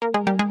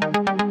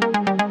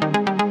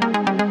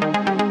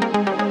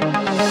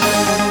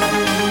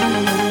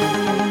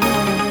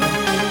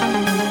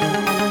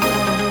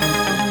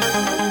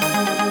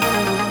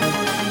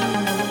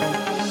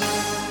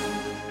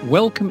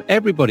welcome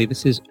everybody.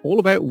 This is All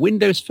About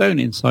Windows Phone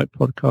Insight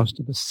podcast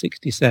number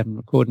 67,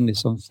 recording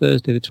this on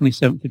Thursday, the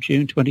 27th of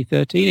June,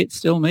 2013. It's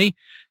still me.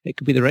 It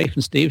could be the Rafe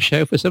and Steve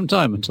show for some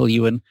time until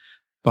Ewan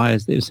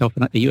buys himself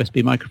a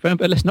USB microphone,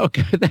 but let's not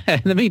go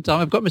there. In the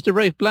meantime, I've got Mr.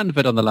 Rafe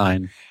Blandford on the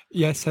line.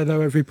 Yes, hello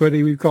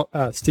everybody. We've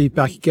got Steve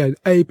back again,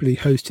 ably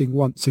hosting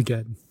once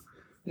again.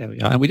 There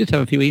we are. And we did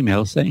have a few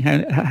emails saying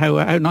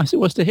how nice it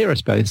was to hear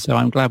us both. So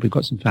I'm glad we've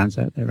got some fans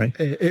out there, Ray.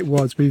 It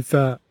was. We've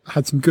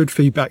had some good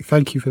feedback.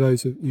 Thank you for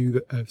those of you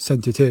that have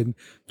sent it in,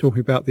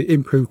 talking about the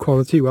improved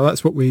quality. Well,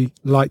 that's what we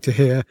like to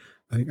hear.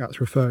 I think that's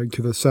referring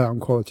to the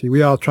sound quality.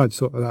 We are trying to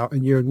sort that out,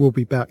 and Ewan will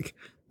be back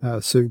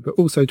soon. But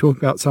also talking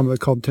about some of the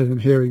content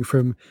and hearing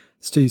from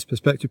Steve's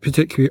perspective,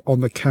 particularly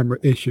on the camera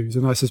issues.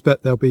 And I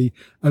suspect there'll be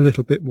a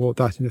little bit more of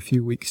that in a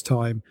few weeks'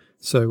 time.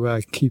 So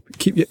keep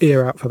your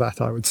ear out for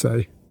that, I would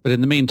say. But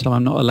in the meantime,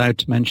 I'm not allowed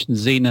to mention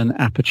xenon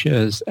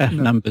apertures,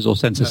 numbers, or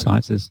sensor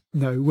sizes.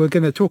 No, we're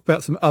going to talk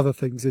about some other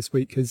things this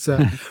week because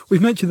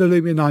we've mentioned the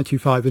Lumia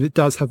 925 and it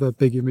does have a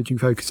big imaging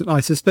focus. And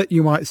I suspect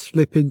you might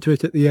slip into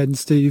it at the end,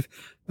 Steve,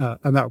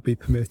 and that will be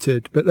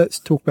permitted. But let's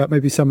talk about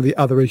maybe some of the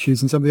other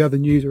issues and some of the other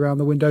news around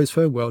the Windows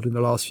Phone world in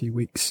the last few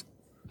weeks.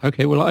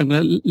 Okay, well, I'm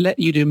going to let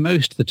you do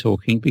most of the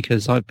talking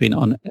because I've been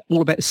on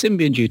All About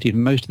Symbian duty for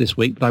most of this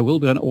week, but I will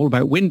be on All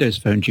About Windows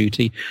Phone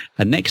duty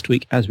next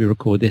week as we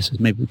record this, as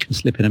maybe we can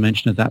slip in a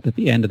mention of that at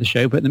the end of the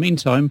show. But in the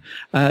meantime,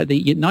 the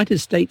United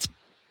States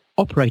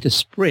operator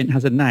Sprint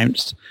has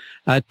announced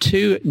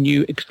two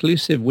new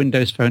exclusive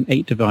Windows Phone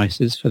 8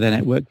 devices for their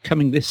network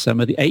coming this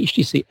summer, the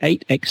HTC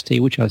 8XT,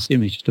 which I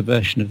assume is just a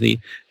version of the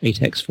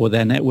 8X for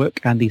their network,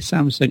 and the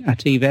Samsung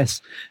ATIV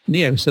S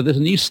Neo. So there's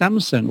a new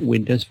Samsung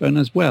Windows Phone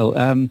as well.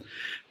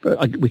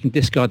 But we can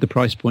discard the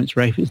price points,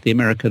 Rafe. It's the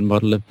American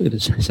model of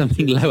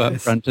something low up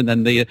front and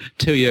then the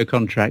 2-year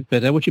contract.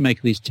 But what do you make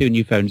of these two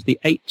new phones, the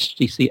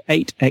HTC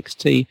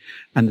 8XT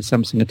and the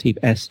Samsung ATIV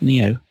S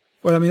Neo?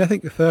 Well, I mean, I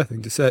think the first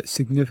thing to say, it's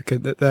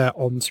significant that they're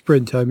on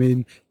Sprint. I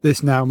mean,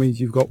 this now means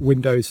you've got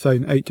Windows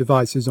Phone 8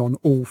 devices on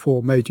all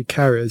 4 major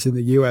carriers in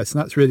the US.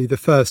 And that's really the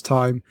first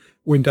time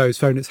Windows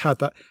Phone has had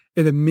that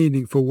in a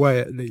meaningful way,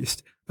 at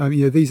least.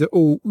 These are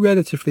all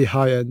relatively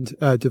high-end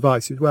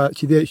devices. Well,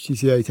 actually, the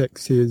HTC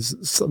 8XT is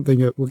something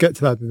that we'll get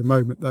to that in a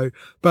moment, though.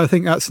 But I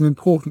think that's an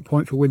important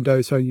point for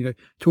Windows Phone,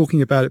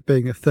 talking about it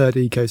being a third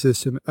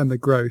ecosystem and the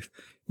growth.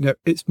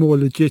 It's more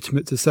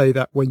legitimate to say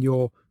that when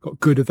you're got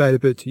good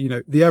availability.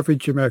 The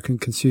average American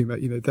consumer,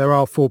 there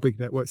are 4 big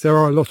networks. There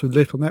are a lot of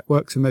little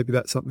networks, and maybe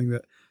that's something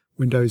that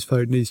Windows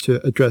Phone needs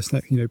to address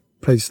next,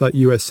 places like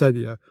US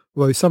Cellular,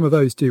 although some of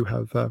those do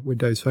have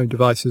Windows Phone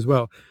devices as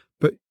well.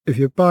 But if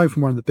you're buying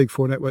from one of the big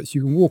 4 networks,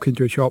 you can walk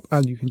into a shop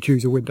and you can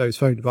choose a Windows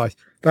Phone device.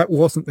 That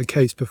wasn't the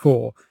case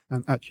before,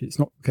 and actually it's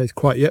not the case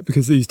quite yet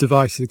because these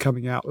devices are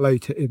coming out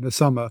later in the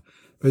summer.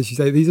 But as you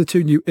say, these are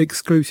 2 new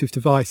exclusive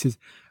devices.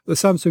 The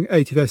Samsung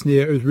ATIV S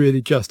Neo is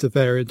really just a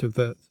variant of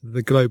the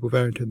global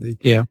variant and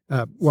the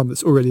one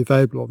that's already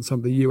available on some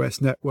of the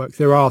US networks.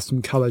 There are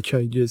some color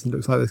changes and it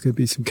looks like there's going to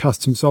be some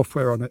custom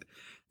software on it.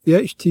 The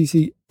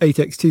HTC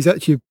 8XT is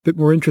actually a bit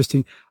more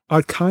interesting.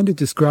 I'd kind of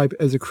describe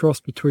it as a cross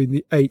between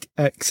the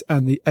 8X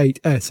and the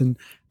 8S, and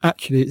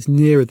actually it's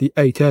nearer the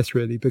 8S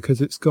really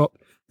because it's got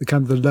the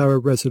kind of the lower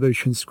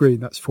resolution screen,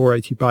 that's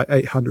 480 by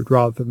 800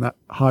 rather than that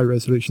high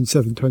resolution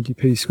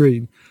 720p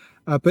screen.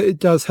 But it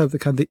does have the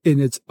kind of the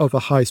innards of a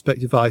high-spec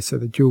device, so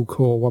the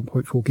dual-core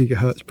 1.4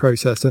 gigahertz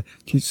processor.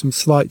 There's some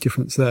slight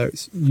difference there.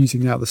 It's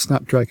using now the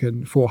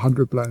Snapdragon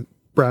 400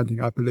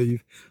 branding, I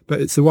believe, but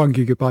it's the 1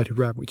 gigabyte of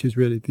RAM, which is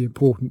really the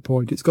important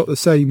point. It's got the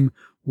same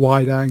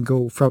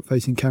wide-angle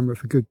front-facing camera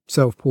for good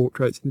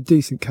self-portraits and a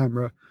decent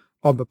camera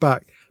on the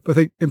back. But I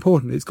think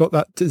importantly, it's got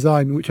that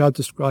design which I'd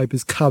describe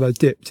as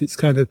color-dipped. It's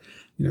kind of,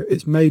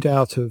 it's made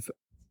out of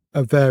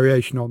a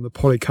variation on the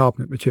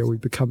polycarbonate material we've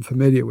become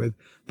familiar with,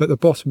 but the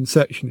bottom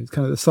section is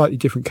kind of a slightly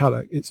different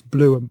color. It's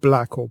blue and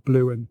black or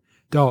blue and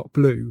dark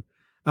blue.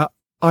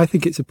 I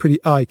think it's a pretty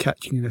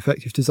eye-catching and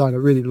effective design. I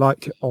really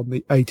liked it on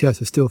the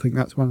 8S. I still think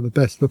that's one of the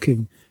best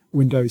looking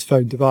Windows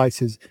Phone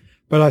devices.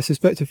 But I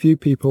suspect a few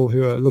people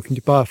who are looking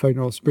to buy a phone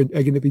on Sprint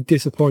are going to be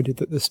disappointed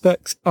that the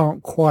specs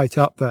aren't quite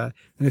up there.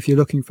 And if you're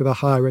looking for the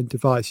higher end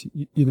device,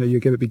 you're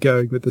going to be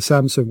going with the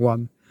Samsung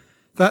one.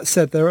 That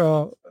said, there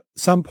are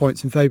some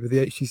points in favour of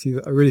the HTC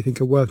that I really think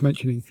are worth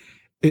mentioning.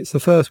 It's the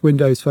first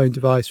Windows Phone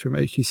device from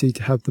HTC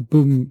to have the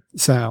boom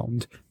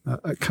sound.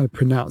 I kind of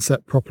pronounce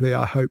that properly,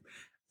 I hope.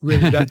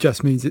 Really, that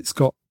just means it's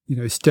got,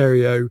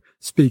 stereo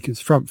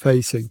speakers front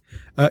facing.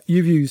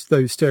 You've used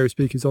those stereo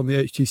speakers on the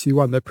HTC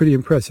One. They're pretty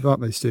impressive, aren't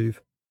they, Steve?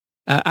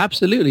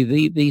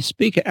 Absolutely. The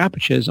speaker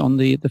apertures on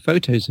the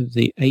photos of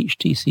the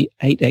HTC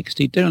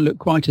 8XT don't look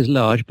quite as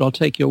large, but I'll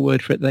take your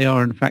word for it. They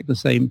are, in fact, the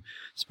same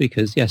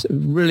speakers. Yes,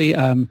 really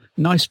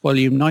nice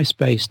volume, nice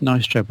bass,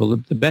 nice treble.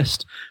 The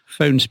best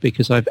phone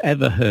speakers I've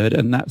ever heard,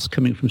 and that's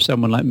coming from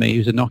someone like me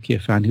who's a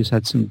Nokia fan who's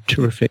had some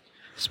terrific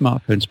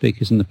smartphone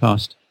speakers in the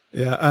past.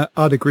 Yeah,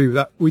 I'd agree with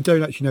that. We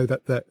don't actually know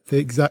that they're the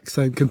exact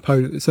same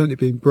component. It's certainly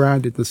being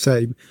branded the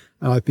same,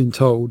 and I've been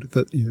told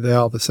that they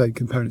are the same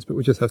components, but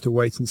we'll just have to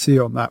wait and see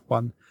on that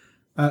one.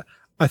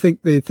 I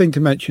think the thing to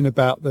mention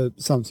about the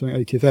Samsung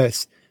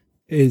ATIV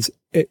is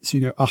it's,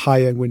 a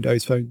high-end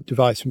Windows Phone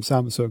device from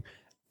Samsung.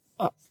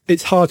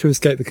 It's hard to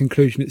escape the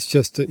conclusion it's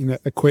just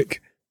a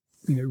quick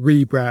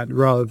rebrand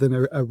rather than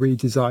a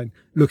redesign,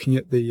 looking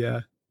at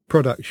the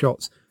product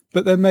shots.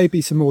 But there may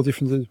be some more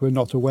differences we're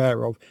not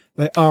aware of.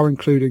 They are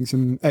including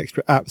some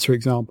extra apps, for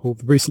example,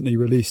 the recently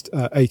released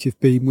ATIV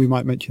Beam. We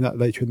might mention that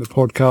later in the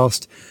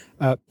podcast.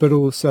 But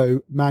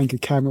also Manga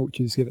Camera, which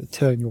is going to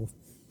turn your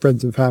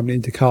friends and family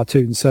into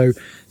cartoons. So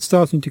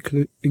starting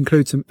to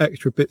include some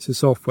extra bits of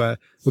software.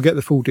 We'll get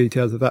the full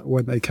details of that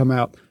when they come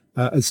out.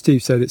 As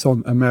Steve said, it's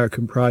on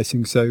American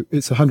pricing. So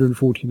it's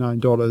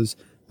 $149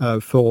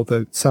 for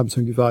the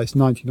Samsung device,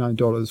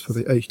 $99 for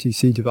the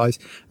HTC device.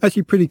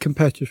 Actually pretty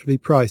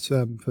competitively priced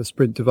for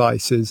Sprint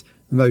devices,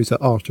 and those are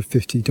after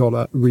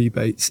 $50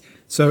 rebates.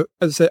 So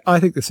as I say, I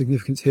think the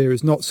significance here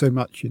is not so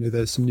much,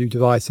 there's some new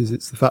devices,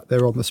 it's the fact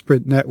they're on the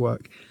Sprint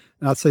network.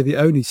 And I'd say the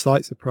only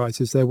slight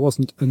surprise is there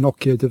wasn't a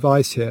Nokia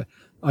device here.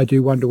 I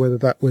do wonder whether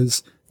that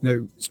was,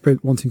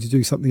 Sprint wanting to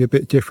do something a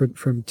bit different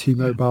from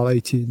T-Mobile,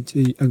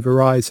 AT&T and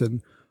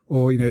Verizon,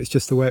 or, it's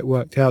just the way it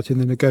worked out in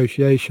the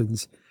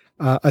negotiations.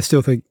 I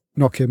still think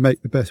Nokia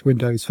make the best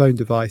Windows Phone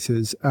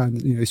devices,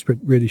 and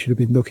Sprint really should have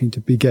been looking to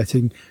be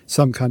getting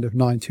some kind of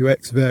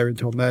 92X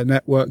variant on their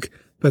network.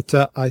 But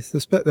I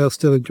suspect they'll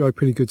still enjoy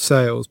pretty good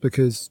sales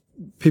because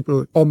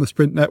people on the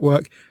Sprint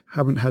network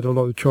haven't had a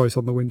lot of choice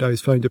on the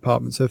Windows Phone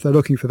department. So if they're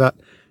looking for that,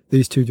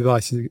 these two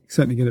devices are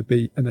certainly going to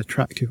be an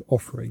attractive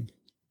offering.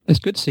 It's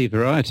good to see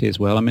variety as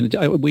well. I mean,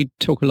 we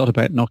talk a lot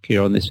about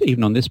Nokia on this,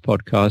 even on this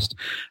podcast,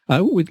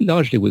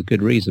 largely with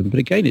good reason. But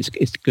again, it's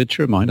good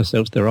to remind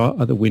ourselves there are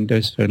other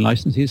Windows Phone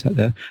licenses out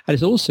there. And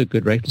it's also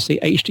good, Rafe, to see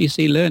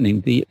HTC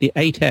learning. The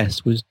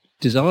 8S was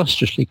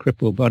disastrously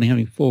crippled by only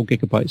having 4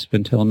 gigabytes of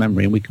internal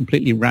memory, and we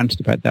completely ranted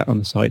about that on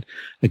the site,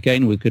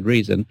 again with good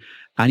reason.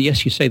 And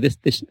yes, you say this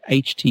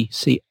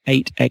HTC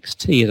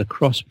 8XT is a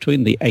cross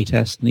between the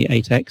 8S and the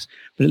 8X,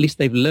 but at least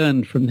they've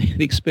learned from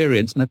the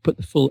experience and they've put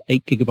the full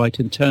 8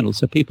 gigabyte internal,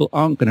 so people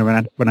aren't going to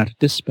run out of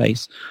disk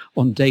space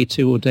on day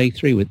 2 or day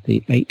 3 with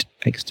the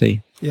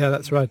 8XT. Yeah,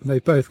 that's right. And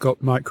they've both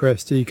got micro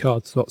SD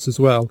card slots as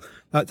well.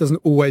 That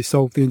doesn't always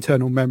solve the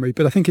internal memory,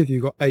 but I think if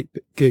you've got 8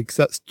 gigs,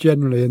 that's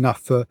generally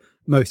enough for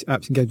most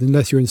apps and games,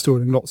 unless you're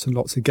installing lots and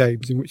lots of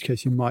games, in which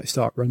case you might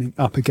start running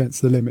up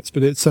against the limits.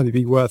 But it'd certainly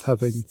be worth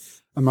having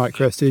a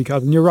micro SD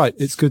card. And you're right,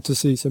 it's good to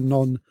see some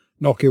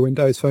non-Nokia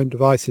Windows Phone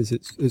devices.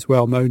 It's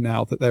well known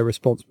now that they're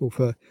responsible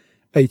for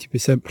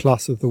 80%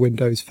 plus of the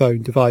Windows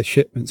Phone device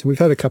shipments. And we've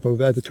had a couple of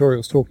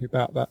editorials talking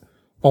about that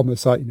on the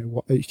site,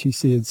 what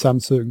HTC and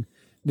Samsung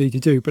need to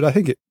do. But I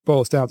think it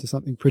boils down to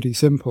something pretty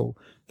simple,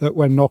 that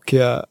when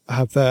Nokia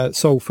have their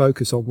sole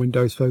focus on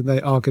Windows Phone,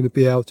 they are going to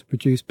be able to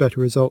produce better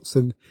results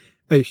than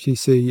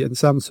HTC and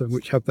Samsung,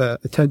 which have their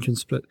attention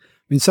split. I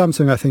mean,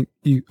 Samsung, I think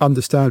you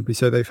understandably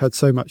so, they've had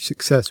so much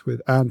success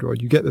with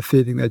Android. You get the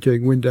feeling they're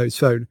doing Windows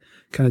Phone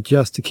kind of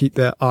just to keep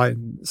their eye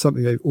on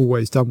something they've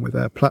always done with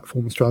their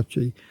platform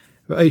strategy.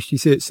 For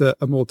HTC, it's a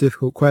more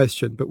difficult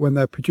question, but when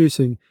they're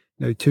producing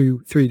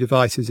 2-3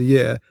 devices a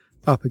year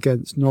up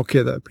against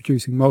Nokia that are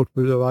producing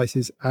multiple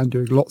devices and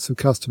doing lots of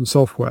custom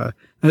software,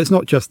 and it's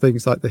not just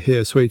things like the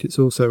Here suite, it's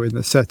also in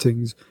the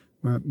settings.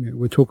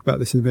 We'll talk about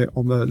this in a bit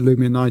on the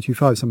Lumia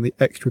 925, some of the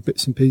extra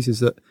bits and pieces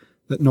that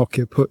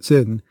Nokia puts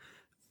in.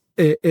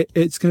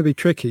 It's going to be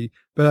tricky,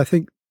 but I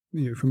think,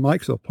 from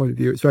Microsoft's point of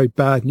view, it's very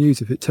bad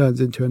news if it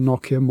turns into a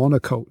Nokia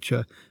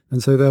monoculture.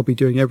 And so they'll be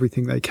doing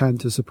everything they can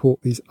to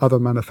support these other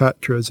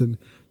manufacturers and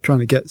trying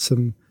to get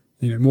some,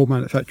 more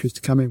manufacturers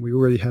to come in. We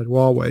already had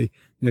Huawei,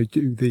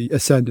 do the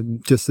Ascend,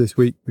 and just this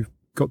week we've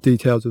got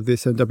details of the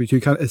Ascend W2,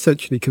 kind of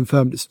essentially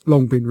confirmed. It's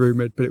long been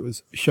rumoured, but it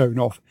was shown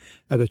off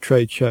at a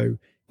trade show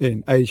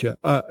in Asia.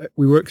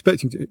 We were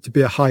expecting it to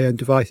be a high-end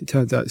device. It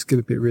turns out it's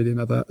going to be really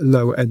another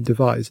lower-end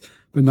device.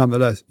 But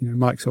nonetheless,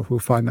 Microsoft will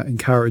find that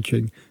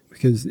encouraging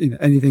because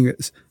anything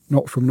that's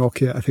not from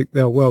Nokia, I think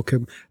they'll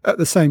welcome. At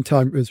the same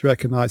time as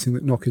recognising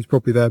that Nokia is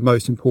probably their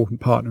most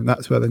important partner, and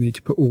that's where they need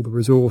to put all the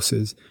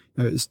resources.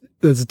 There's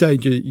a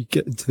danger you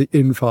get into the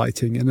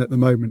infighting, and at the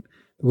moment,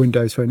 the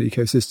Windows Phone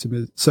ecosystem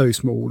is so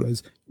small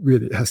as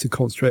really it has to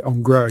concentrate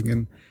on growing.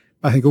 And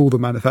I think all the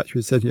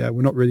manufacturers said,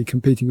 we're not really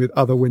competing with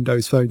other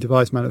Windows Phone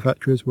device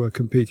manufacturers. We're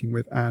competing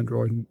with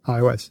Android and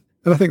iOS.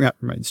 And I think that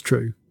remains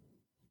true.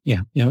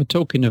 Yeah. We're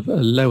talking of a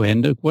low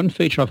end. One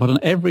feature I've had on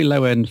every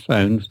low end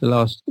phone for the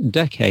last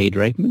decade,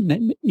 right?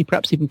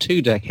 Perhaps even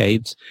 2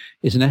 decades,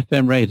 is an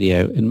FM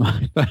radio in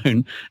my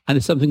phone. And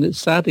it's something that's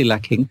sadly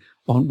lacking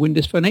on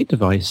Windows Phone 8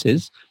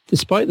 devices,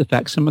 despite the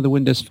fact some of the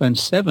Windows Phone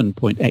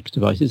 7.x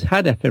devices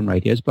had FM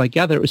radios, but I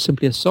gather it was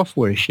simply a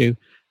software issue,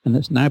 and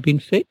that's now been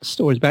fixed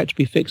or is about to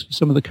be fixed for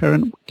some of the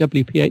current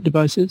WP8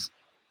 devices?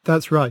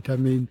 That's right. I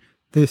mean,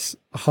 this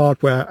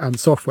hardware and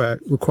software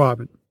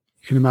requirement,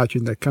 you can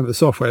imagine that kind of the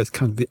software is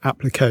kind of the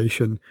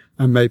application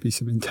and maybe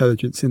some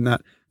intelligence in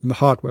that. And the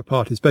hardware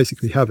part is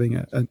basically having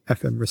an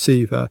FM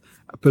receiver,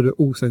 but it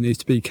also needs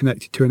to be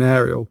connected to an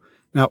aerial.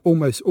 Now,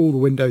 almost all the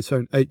Windows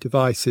Phone 8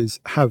 devices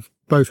have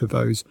both of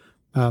those,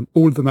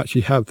 All of them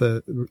actually have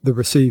the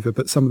receiver,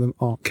 but some of them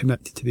aren't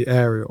connected to the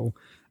aerial.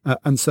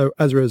 And so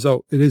as a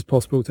result, it is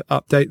possible to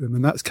update them.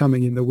 And that's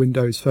coming in the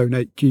Windows Phone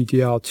 8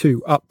 GDR2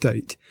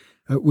 update.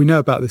 We know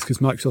about this because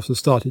Microsoft has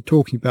started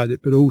talking about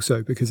it, but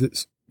also because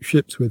it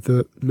ships with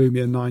the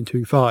Lumia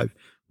 925.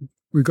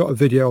 We've got a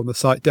video on the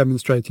site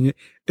demonstrating it.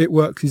 It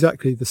works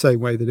exactly the same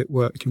way that it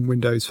worked in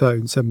Windows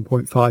Phone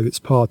 7.5. It's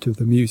part of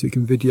the music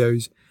and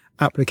videos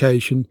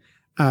application,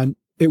 and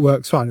it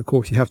works fine. Of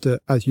course, you have to,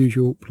 as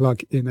usual,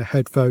 plug in a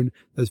headphone.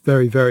 There's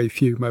very, very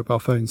few mobile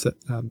phones that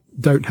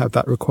don't have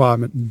that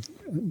requirement, and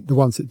the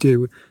ones that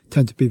do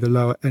tend to be the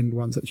lower end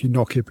ones. Actually,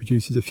 Nokia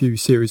produces a few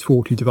Series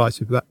 40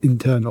 devices with that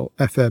internal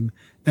FM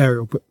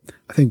aerial, but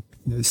I think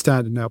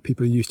standard now,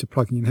 people are used to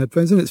plugging in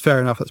headphones, and it's fair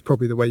enough. That's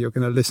probably the way you're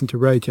going to listen to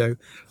radio.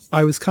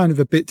 I was kind of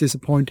a bit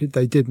disappointed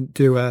they didn't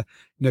do a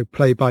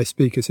play by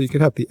speaker, so you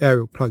could have the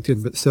aerial plugged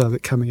in but still have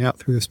it coming out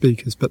through the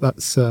speakers, but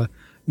that's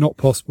not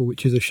possible,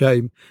 which is a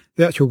shame.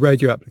 The actual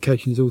radio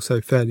application is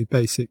also fairly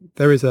basic.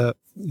 There is a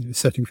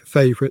setting for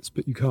favorites,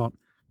 but you can't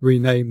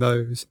rename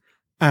those,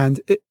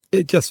 and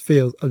it just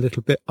feels a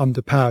little bit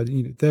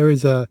underpowered. There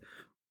is a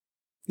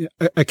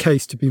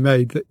case to be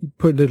made that you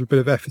put a little bit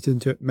of effort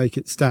into it, make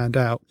it stand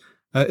out.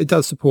 It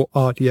does support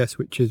RDS,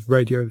 which is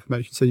radio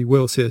information, so you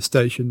will see a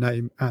station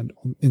name and,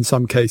 in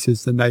some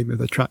cases, the name of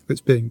the track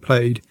that's being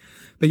played.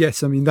 But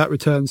yes, I mean, that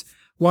returns.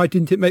 Why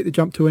didn't it make the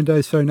jump to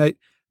Windows Phone 8?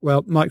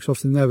 Well,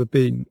 Microsoft has never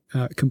been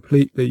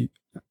completely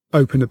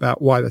open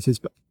about why that is,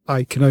 but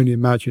I can only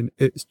imagine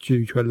it's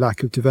due to a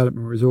lack of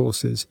development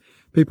resources.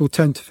 People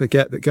tend to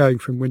forget that going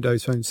from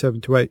Windows Phone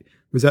 7 to 8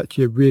 was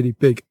actually a really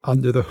big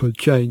under-the-hood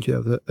change.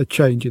 There was a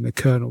change in the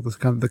kernel, the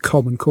kind of the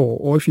common core,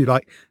 or if you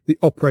like, the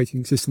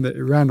operating system that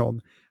it ran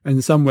on. And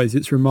in some ways,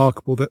 it's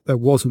remarkable that there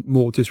wasn't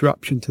more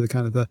disruption to the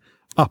kind of the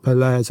upper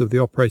layers of the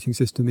operating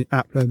system. The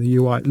app layer and the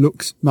UI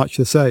looks much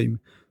the same,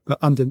 but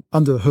under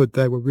the hood,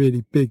 there were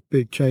really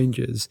big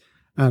changes.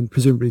 And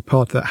presumably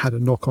part of that had a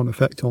knock-on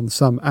effect on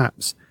some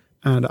apps.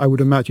 And I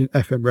would imagine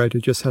FM radio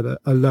just had a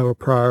lower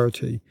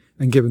priority.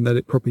 And given that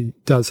it probably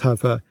does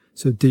have a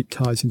sort of deep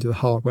ties into the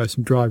hardware,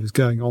 some drivers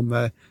going on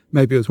there,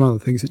 maybe it was one of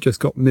the things that just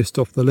got missed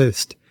off the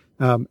list.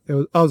 I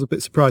was a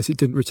bit surprised it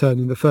didn't return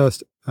in the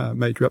first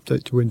major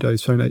update to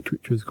Windows Phone 8,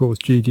 which was, of course,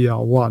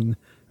 GDR1.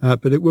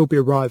 But it will be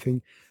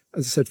arriving,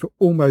 as I said, for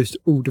almost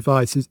all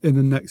devices in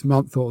the next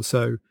month or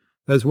so.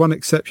 There's one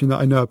exception that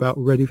I know about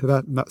already for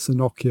that, and that's the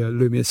Nokia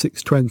Lumia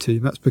 620.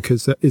 And that's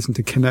because there isn't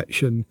a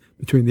connection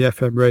between the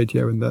FM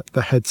radio and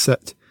the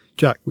headset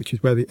jack, which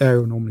is where the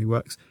aerial normally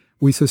works.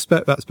 We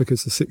suspect that's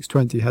because the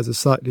 620 has a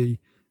slightly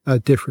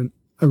different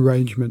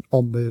arrangement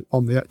on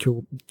the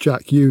actual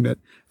jack unit,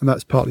 and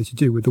that's partly to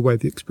do with the way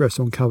the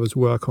express-on covers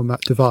work on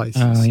that device.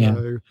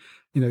 So,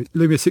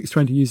 Lumia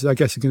 620 users, I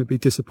guess, are going to be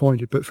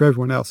disappointed, but for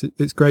everyone else,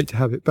 it's great to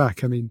have it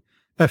back. I mean,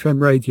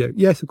 FM radio,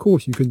 yes, of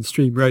course you can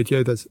stream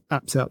radio. There's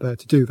apps out there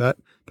to do that,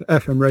 but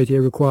FM radio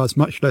requires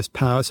much less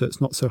power, so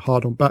it's not so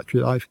hard on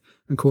battery life.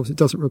 And of course, it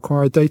doesn't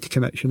require a data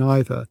connection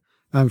either.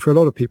 And for a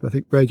lot of people, I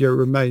think radio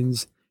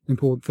remains an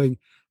important thing.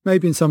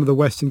 Maybe in some of the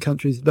Western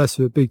countries, less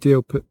of a big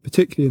deal, but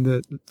particularly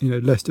in the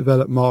less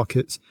developed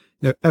markets,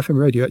 FM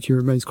radio actually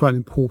remains quite an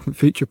important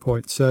feature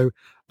point. So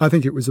I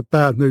think it was a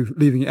bad move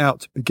leaving it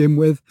out to begin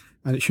with,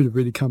 and it should have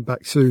really come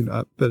back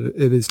sooner. But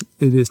it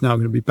is now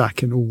going to be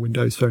back in all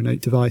Windows Phone 8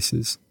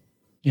 devices.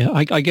 Yeah,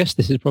 I guess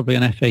this is probably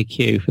an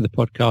FAQ for the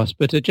podcast,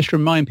 but just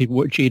remind people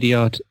what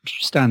GDR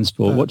stands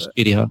for. What's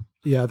GDR?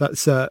 Yeah,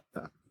 that's a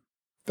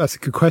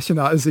good question.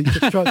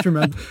 Just trying to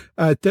remember.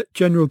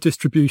 General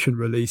Distribution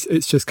Release.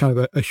 It's just kind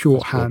of a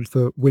shorthand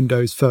for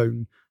Windows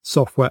Phone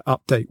Software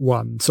Update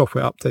 1,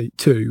 Software Update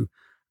 2.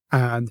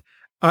 And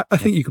I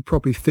think you could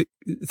probably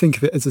think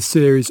of it as a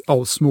series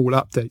of small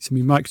updates. I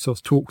mean,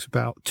 Microsoft talks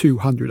about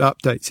 200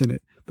 updates in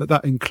it, but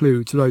that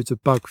includes loads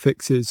of bug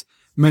fixes,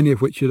 many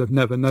of which you'll have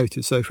never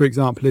noticed. So, for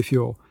example, if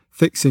you're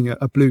fixing a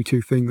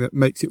Bluetooth thing that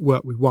makes it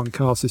work with one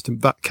car system,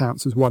 that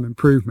counts as one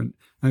improvement.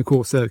 And of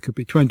course, there could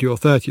be 20 or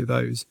 30 of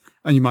those,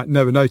 and you might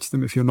never notice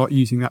them if you're not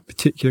using that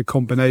particular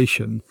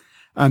combination.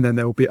 And then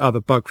there will be other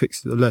bug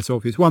fixes that are less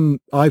obvious. One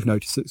I've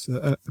noticed that's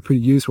a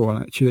pretty useful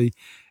one, actually,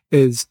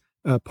 is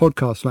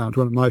Podcast Lounge,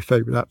 one of my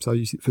favorite apps. I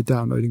use it for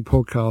downloading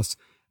podcasts.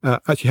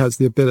 Actually has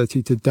the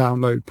ability to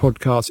download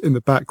podcasts in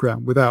the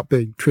background without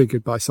being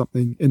triggered by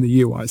something in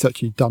the UI. It's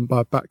actually done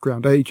by a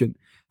background agent.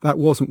 That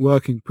wasn't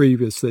working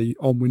previously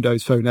on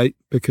Windows Phone 8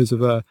 because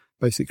of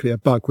basically a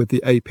bug with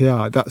the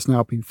API. That's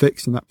now been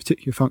fixed, and that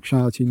particular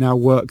functionality now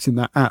works in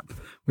that app,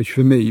 which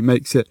for me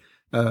makes it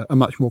a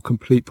much more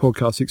complete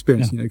podcast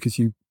experience, because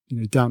you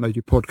download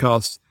your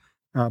podcasts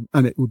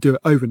and it will do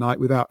it overnight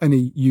without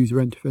any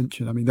user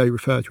intervention. I mean, they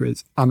refer to it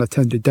as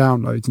unattended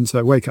downloads. And so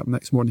I wake up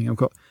next morning, I've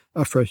got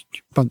a fresh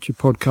bunch of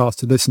podcasts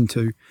to listen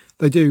to.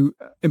 They do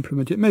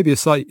implement it maybe a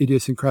slightly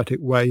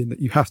idiosyncratic way in that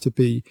you have to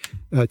be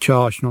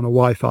charged on a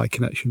Wi-Fi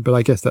connection. But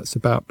I guess that's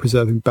about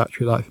preserving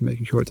battery life and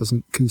making sure it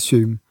doesn't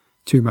consume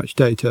too much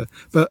data.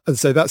 But as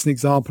I say, that's an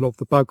example of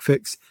the bug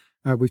fix.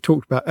 We've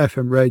talked about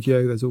FM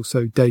radio. There's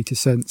also Data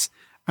Sense.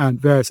 and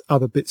various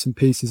other bits and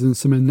pieces, and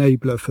some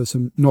enabler for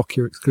some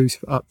Nokia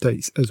exclusive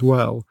updates as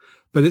well.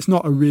 But it's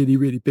not a really,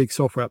 really big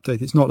software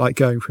update. It's not like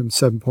going from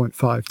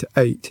 7.5 to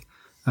 8.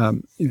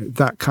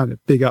 That kind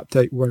of big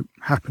update won't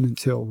happen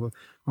until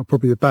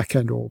probably the back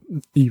end, or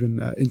even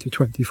into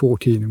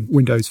 2014, and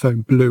Windows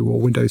Phone Blue or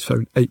Windows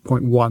Phone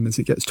 8.1, as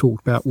it gets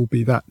talked about, will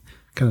be that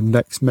kind of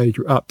next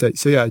major update.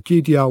 So yeah,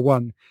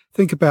 GDR1,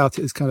 think about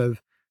it as kind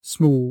of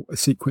small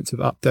sequence of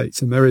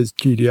updates, and there is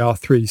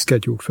GDR3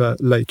 scheduled for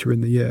later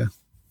in the year.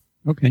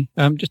 Okay.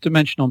 Just to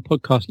mention on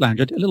Podcast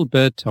Lounge, I did a little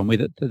bird told me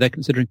that they're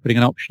considering putting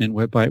an option in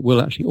whereby it will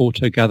actually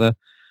auto-gather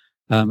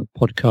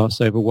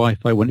podcasts over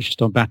Wi-Fi when it's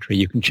just on battery.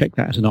 You can check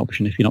that as an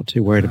option if you're not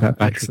too worried about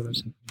battery.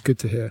 Excellent. Good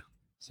to hear.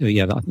 So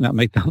yeah,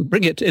 that'll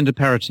bring it into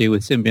parity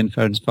with Symbian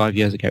phones 5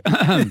 years ago,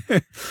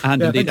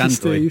 and indeed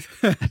Android.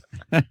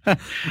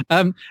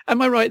 Am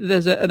I right that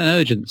there's an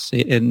urgency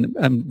in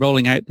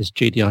rolling out this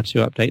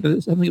GDR2 update?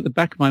 There's something at the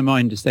back of my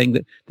mind is saying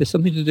that there's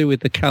something to do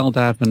with the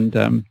CalDAV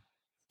and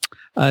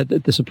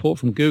the support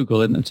from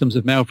Google in terms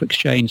of mail for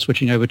exchange,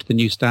 switching over to the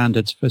new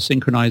standards for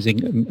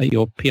synchronizing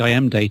your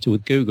PIM data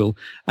with Google,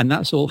 and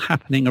that's all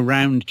happening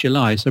around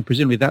July. So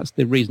presumably that's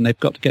the reason they've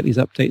got to get these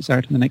updates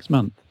out in the next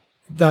month.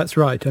 That's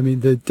right. I mean,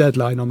 the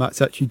deadline on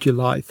that's actually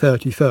July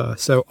 31st.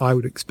 So I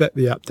would expect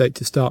the update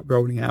to start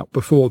rolling out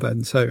before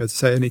then. So as I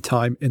say, any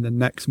time in the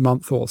next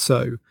month or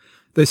so.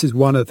 This is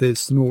one of the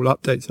small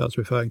updates I was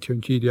referring to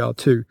in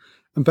GDR2.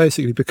 And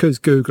basically, because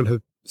Google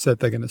have said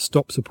they're going to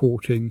stop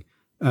supporting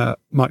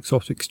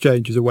Microsoft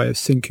Exchange as a way of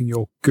syncing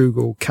your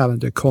Google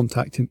Calendar,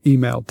 contact and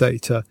email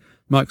data,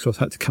 Microsoft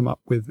had to come up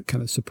with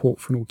kind of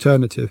support for an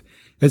alternative.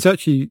 It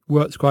actually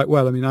works quite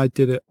well. I mean, I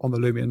did it on the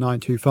Lumia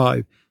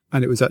 925.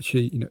 And it was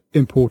actually,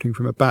 importing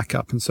from a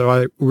backup. And so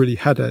I already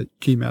had a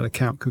Gmail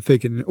account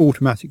configured, and it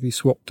automatically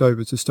swapped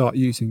over to start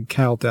using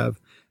CalDAV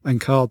and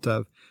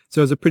CardDAV.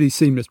 So it was a pretty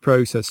seamless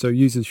process. So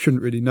users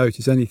shouldn't really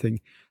notice anything.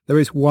 There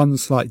is one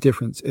slight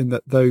difference in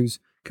that those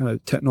kind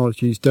of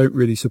technologies don't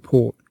really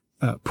support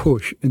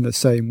push in the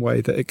same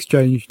way that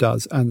Exchange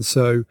does. And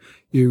so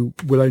you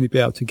will only be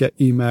able to get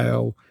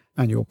email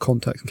and your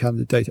contacts and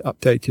calendar data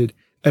updated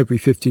every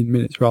 15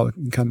 minutes rather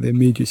than kind of the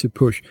immediacy of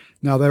push.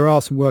 Now, there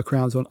are some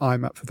workarounds on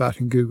IMAP for that,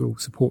 and Google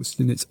supports it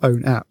in its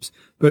own apps,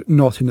 but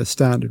not in a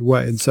standard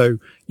way. And so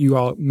you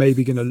are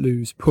maybe going to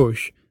lose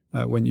push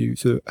when you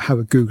sort of have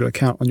a Google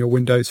account on your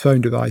Windows Phone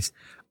device.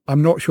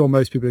 I'm not sure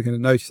most people are going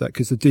to notice that,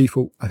 because the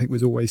default, I think,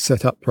 was always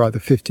set up for either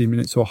 15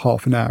 minutes or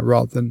half an hour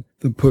rather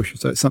than push.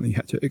 So it's something you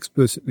had to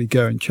explicitly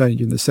go and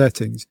change in the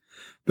settings.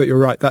 But you're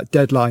right, that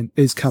deadline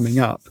is coming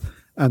up.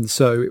 And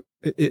so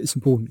it's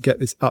important to get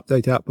this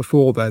update out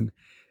before then.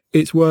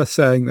 It's worth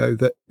saying, though,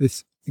 that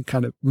this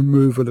kind of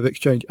removal of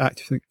Exchange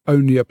Active Sync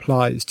only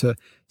applies to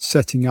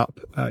setting up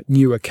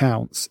new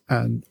accounts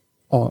and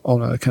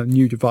on a kind of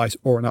new device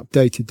or an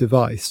updated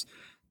device.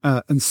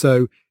 And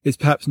so it's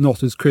perhaps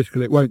not as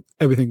critical.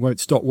 Everything won't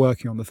stop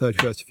working on the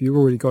 31st. If you've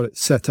already got it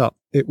set up,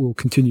 it will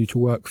continue to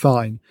work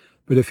fine.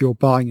 But if you're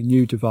buying a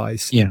new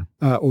device,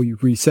 or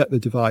you've reset the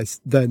device,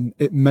 then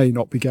it may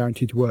not be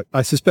guaranteed to work.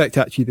 I suspect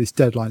actually this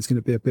deadline is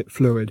going to be a bit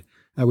fluid.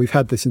 We've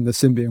had this in the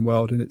Symbian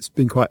world, and it's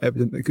been quite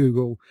evident that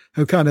Google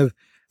have kind of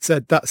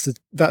said that's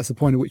the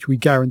point at which we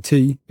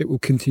guarantee it will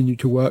continue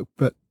to work,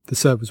 but the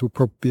servers will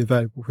probably be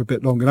available for a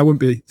bit longer. And I wouldn't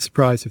be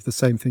surprised if the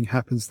same thing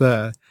happens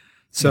there.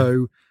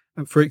 So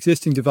for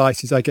existing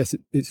devices, I guess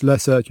it's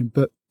less urgent,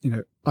 but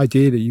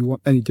ideally you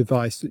want any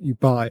device that you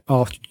buy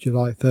after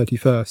July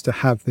 31st to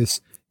have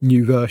this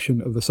new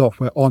version of the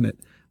software on it.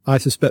 I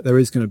suspect there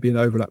is going to be an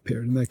overlap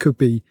period, and there could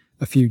be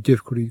a few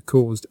difficulties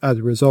caused as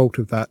a result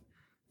of that.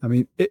 I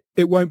mean,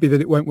 it won't be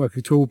that it won't work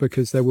at all,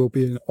 because there will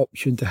be an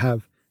option to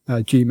have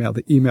Gmail,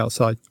 the email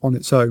side, on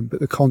its own, but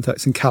the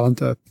contacts and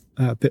calendar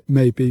bit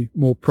may be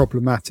more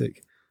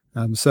problematic.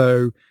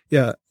 So,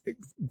 yeah,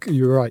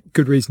 you're right.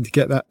 Good reason to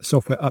get that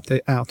software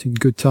update out in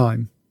good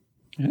time.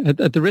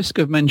 At the risk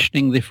of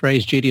mentioning the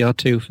phrase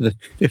GDR2 for the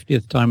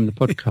 50th time in the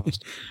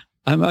podcast,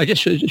 I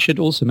just should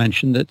also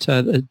mention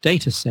that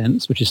Data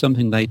Sense, which is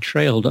something they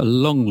trailed a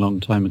long, long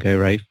time ago,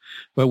 Rafe,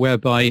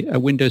 whereby a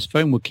Windows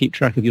Phone will keep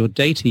track of your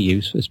data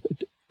use. It's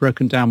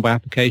broken down by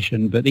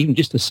application, but even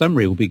just a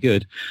summary will be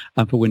good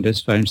for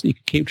Windows Phone, so you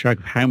can keep track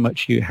of how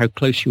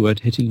close you were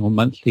to hitting your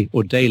monthly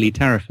or daily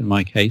tariff in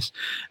my case.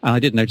 And I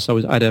did notice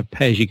I had a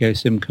pay-as-you-go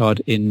SIM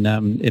card in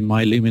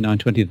my Lumia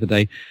 920 the other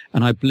day,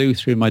 and I blew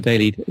through my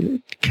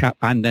daily cap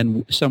and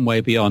then some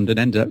way beyond, and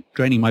ended up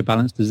draining my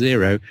balance to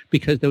zero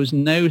because there was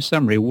no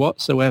summary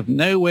whatsoever,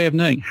 no way of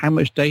knowing how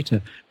much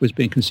data was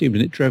being consumed,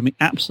 and it drove me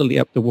absolutely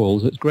up the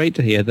walls. It's great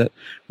to hear that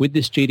with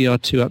this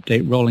GDR2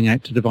 update rolling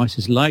out to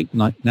devices like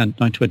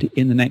 920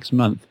 in the next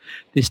month,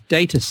 this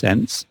Data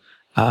Sense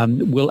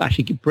will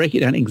actually break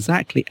it down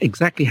exactly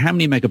how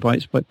many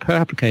megabytes per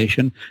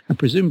application, and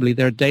presumably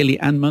there are daily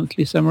and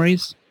monthly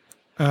summaries.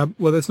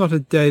 Well, there's not a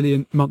daily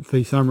and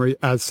monthly summary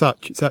as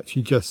such. It's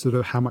actually just sort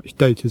of how much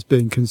data is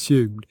being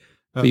consumed.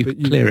 But you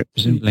clear it,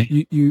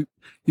 presumably. You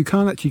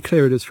can't actually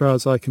clear it as far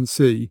as I can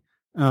see.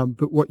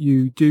 But what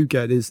you do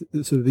get is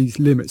sort of these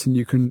limits, and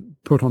you can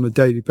put on a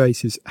daily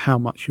basis how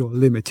much your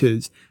limit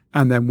is,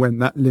 and then when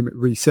that limit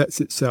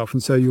resets itself.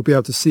 And so you'll be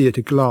able to see at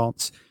a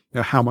glance,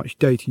 how much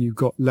data you've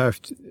got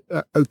left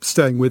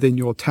staying within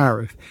your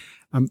tariff.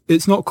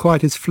 It's not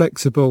quite as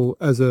flexible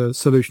as a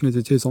solution as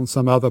it is on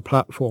some other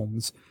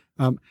platforms.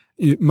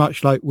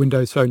 Much like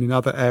Windows Phone in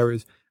other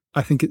areas,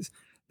 I think it's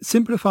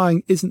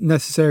simplifying isn't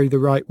necessarily the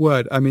right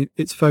word. I mean,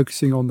 it's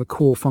focusing on the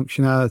core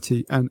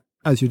functionality and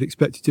as you'd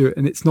expect to do it.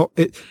 And it's not,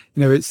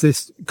 it's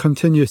this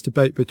continuous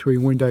debate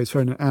between Windows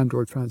Phone and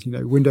Android fans.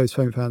 Windows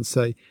Phone fans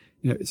say,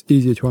 it's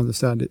easier to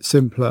understand, it's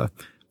simpler.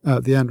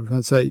 The Android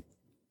fans say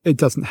it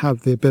doesn't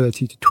have the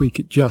ability to tweak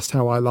it just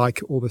how I like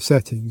it, all the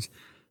settings.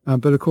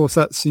 But of course,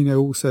 that's,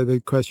 also the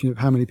question of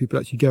how many people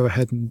actually go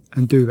ahead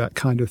and do that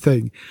kind of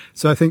thing.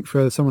 So I think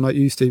for someone like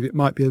you, Steve, it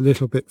might be a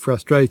little bit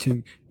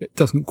frustrating. It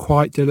doesn't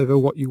quite deliver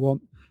what you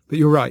want. But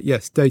you're right.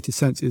 Yes, Data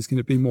Sense is going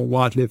to be more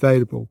widely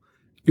available.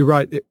 You're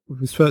right. It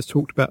was first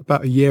talked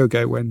about a year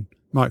ago when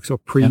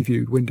Microsoft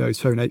previewed Windows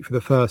Phone 8 for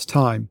the first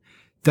time.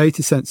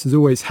 Data Sense has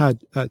always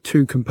had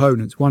two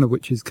components, one of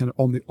which is kind of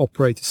on the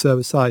operator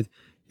server side,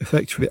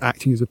 effectively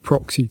acting as a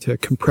proxy to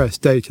compress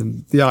data.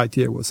 And the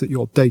idea was that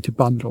your data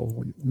bundle,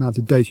 or the amount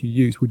of data you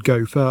use, would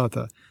go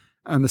further.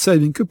 And the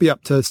saving could be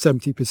up to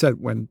 70%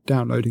 when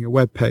downloading a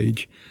web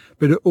page.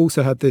 But it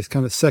also had this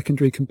kind of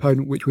secondary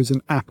component, which was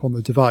an app on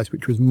the device,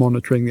 which was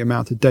monitoring the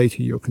amount of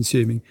data you're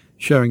consuming,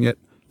 showing it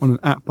on an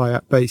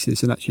app-by-app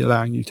basis and actually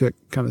allowing you to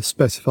kind of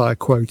specify a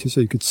quota so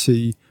you could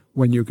see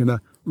when you're going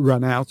to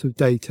run out of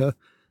data.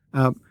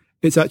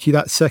 It's actually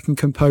that second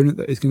component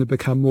that is going to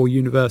become more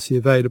universally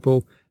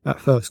available. That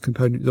first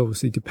component is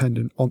obviously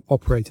dependent on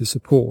operator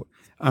support.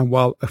 And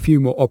while a few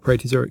more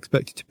operators are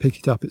expected to pick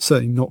it up, it's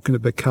certainly not going to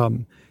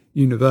become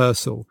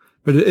universal.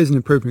 But it is an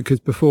improvement because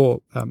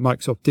before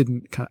Microsoft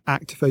didn't kind of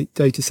activate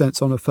Data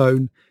Sense on a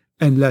phone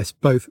unless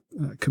both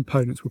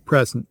components were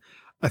present.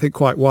 I think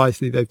quite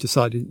wisely they've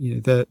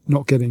decided, they're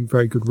not getting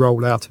very good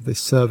rollout of this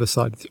server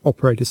side, this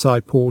operator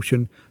side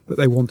portion, but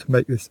they want to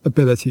make this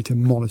ability to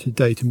monitor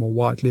data more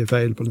widely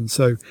available. And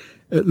so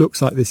it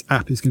looks like this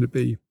app is going to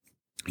be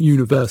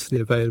universally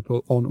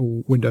available on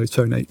all Windows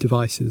Phone 8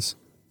 devices.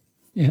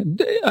 Yeah,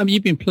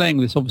 you've been playing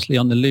this obviously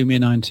on the Lumia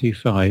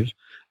 925.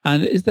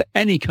 And is there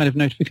any kind of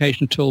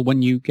notification at all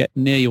when you get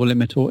near your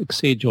limit or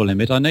exceed your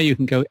limit? I know you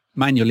can go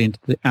manually into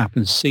the app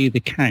and see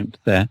the count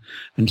there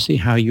and see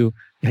how you're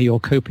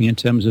coping in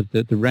terms of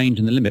the range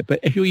and the limit. But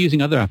if you're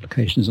using other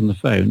applications on the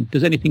phone,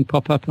 does anything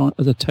pop up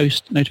as a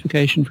toast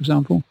notification, for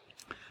example?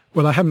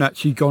 Well, I haven't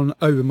actually gone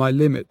over my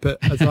limit, but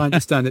as I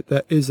understand it,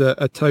 there is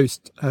a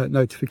toast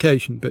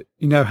notification, but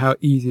you know how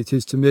easy it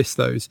is to miss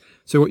those.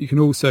 So what you can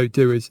also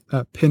do is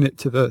pin it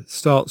to the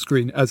start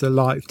screen as a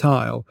live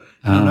tile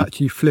and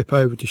actually flip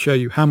over to show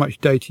you how much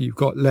data you've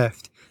got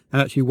left.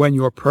 And actually, when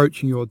you're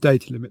approaching your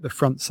data limit, the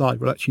front side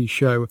will actually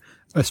show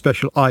a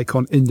special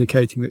icon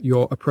indicating that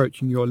you're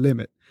approaching your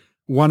limit.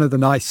 One of the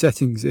nice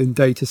settings in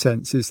Data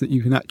Sense is that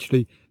you can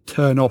actually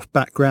turn off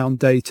background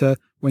data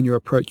when you're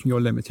approaching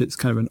your limit. It's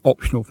kind of an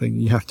optional thing.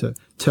 You have to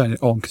turn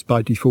it on because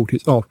by default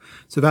it's off.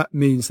 So that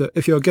means that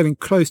if you're getting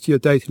close to your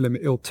data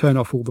limit, it'll turn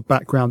off all the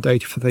background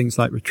data for things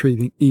like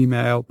retrieving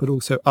email, but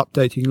also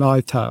updating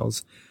live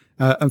tiles.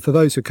 And for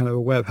those who are kind of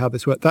aware of how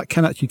this works, that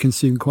can actually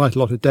consume quite a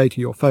lot of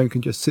data. Your phone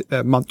can just sit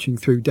there munching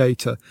through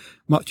data.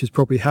 Much has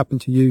probably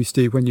happened to you,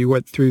 Steve, when you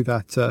went through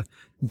that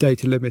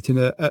data limit in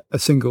a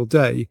single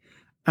day.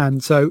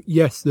 And so,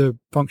 yes, the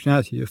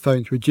functionality of your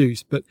phone's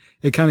reduced, but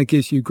it kind of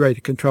gives you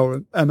greater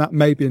control. And that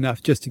may be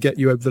enough just to get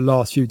you over the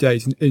last few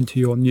days and into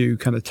your new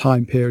kind of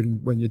time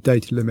period when your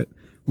data limit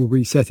will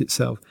reset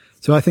itself.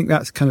 So I think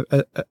that's kind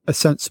of a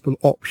sensible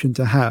option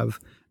to have.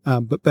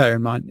 But bear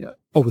in mind,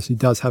 obviously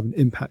does have an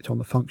impact on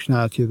the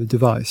functionality of the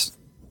device.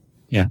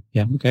 Yeah.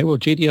 Okay. Well,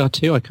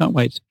 GDR2, I can't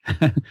wait.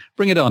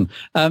 Bring it on.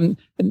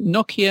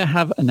 Nokia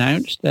have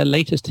announced their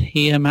latest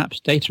Here Maps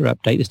data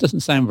update. This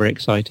doesn't sound very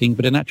exciting,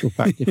 but in actual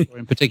fact, if you're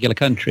in particular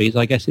countries,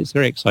 I guess it's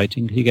very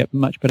exciting because you get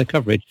much better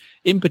coverage.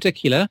 In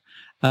particular,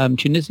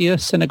 Tunisia,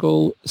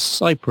 Senegal,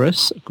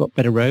 Cyprus have got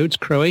better roads.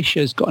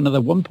 Croatia's got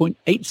another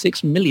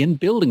 1.86 million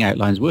building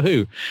outlines.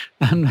 Woohoo!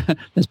 And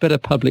there's better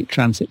public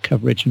transit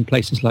coverage in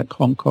places like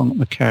Hong Kong,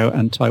 Macau,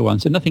 and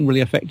Taiwan. So nothing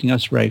really affecting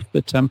us, Rafe.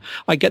 But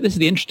I get this is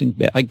the interesting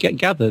bit. I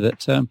gather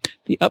that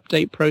the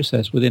update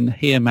process within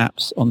Here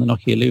Maps on the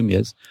Nokia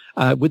Lumias,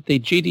 with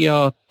the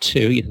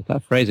GDR2,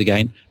 that phrase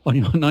again, on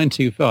your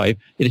 925,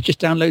 it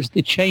just downloads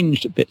the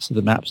changed bits of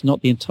the maps,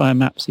 not the entire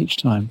maps each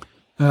time.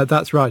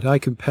 That's right. I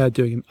compared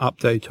doing an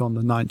update on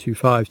the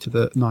 925 to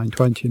the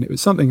 920, and it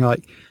was something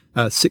like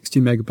 60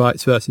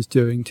 megabytes versus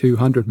doing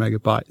 200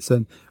 megabytes.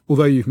 And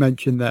although you've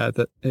mentioned there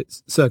that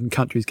certain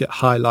countries get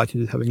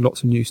highlighted as having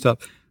lots of new stuff,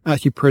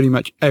 actually pretty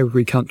much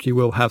every country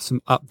will have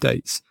some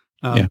updates.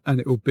 And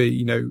it will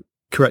be,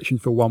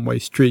 corrections for one-way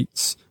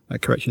streets,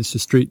 corrections to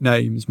street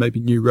names, maybe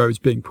new roads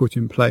being put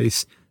in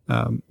place,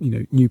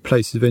 new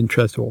places of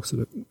interest or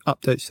sort of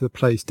updates to the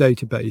place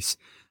database.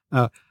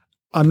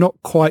 I'm not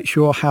quite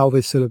sure how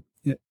this sort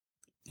of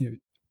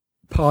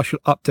partial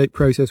update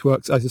process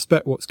works. I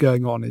suspect what's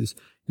going on is,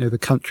 the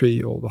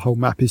country or the whole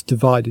map is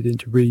divided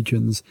into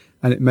regions,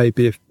 and it may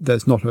be if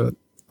there's not a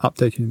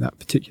updating in that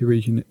particular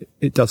region,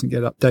 it doesn't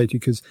get updated,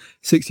 because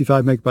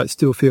 65 megabytes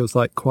still feels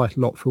like quite a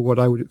lot for what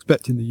I would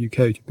expect in the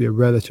UK to be a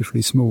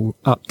relatively small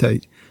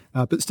update.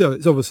 But still,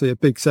 it's obviously a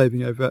big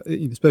saving over,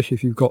 especially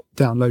if you've got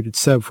downloaded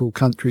several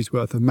countries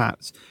worth of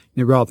maps.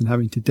 Rather than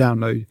having to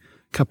download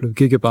a couple of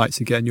gigabytes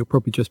again, you'll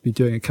probably just be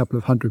doing a couple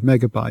of 100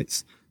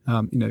 megabytes.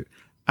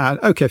 And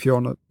okay, if you're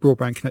on a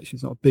broadband connection,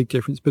 it's not a big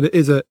difference, but it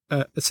is a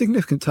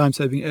significant time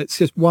saving. It's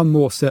just one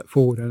more step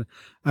forward. And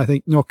I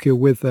think Nokia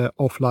with their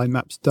offline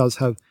maps does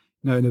have,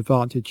 an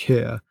advantage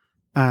here.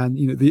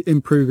 And, the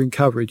improving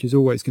coverage is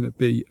always going to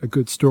be a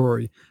good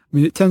story. I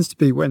mean, it tends to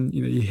be when,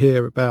 you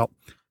hear about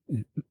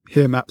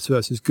Here Maps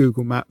versus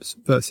Google Maps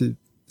versus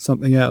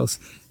something else,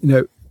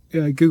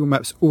 Google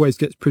Maps always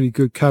gets pretty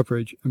good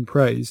coverage and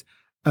praise.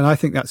 And I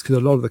think that's because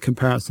a lot of the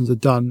comparisons are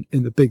done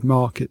in the big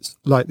markets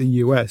like the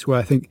US, where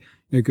I think,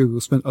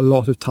 Google spent a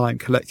lot of time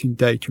collecting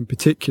data, and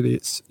particularly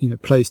its,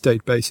 place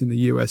database in the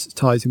US, it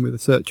ties in with the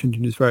search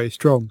engine, is very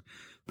strong.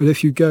 But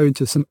if you go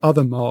into some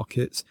other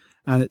markets,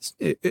 and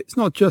it's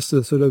not just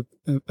the sort of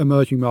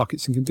emerging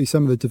markets, it can be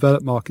some of the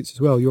developed markets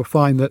as well, you'll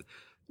find that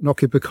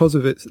Nokia, because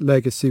of its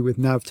legacy with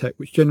Navtech,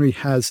 which generally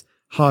has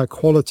higher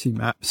quality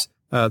maps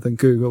than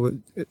Google,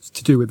 it's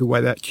to do with the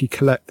way they actually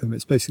collect them.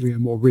 It's basically a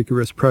more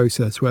rigorous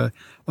process, where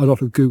a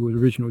lot of Google's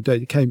original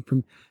data came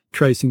from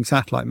tracing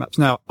satellite maps.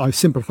 Now, I've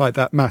simplified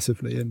that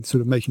massively and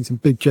sort of making some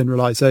big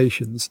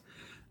generalizations.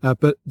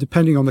 But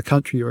depending on the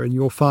country you're in,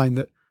 you'll find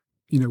that,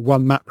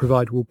 one map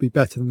provider will be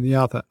better than the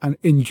other. And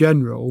in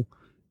general,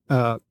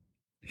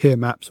 Here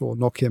Maps or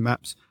Nokia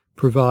Maps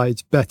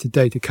provides better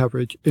data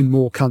coverage in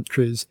more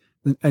countries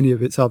than any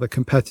of its other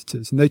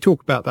competitors. And they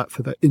talk about that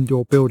for the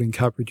indoor building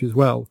coverage as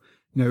well.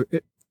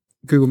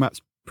 Google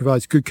Maps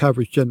provides good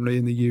coverage generally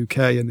in the UK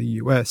and the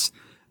US,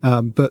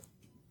 but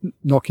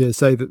Nokia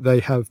say that they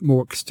have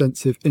more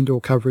extensive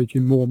indoor coverage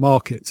in more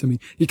markets. I mean,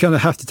 you kind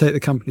of have to take the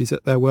companies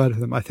at their word of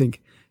them. I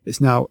think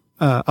it's now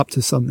up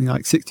to something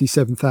like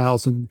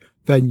 67,000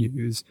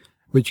 venues,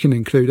 which can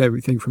include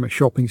everything from a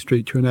shopping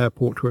street to an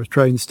airport to a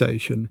train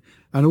station.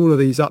 And all of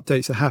these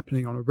updates are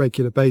happening on a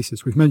regular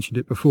basis. We've mentioned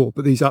it before,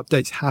 but these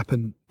updates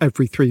happen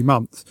every 3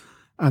 months.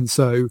 And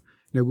so,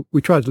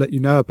 we try to let you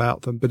know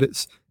about them, but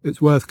it's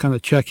worth kind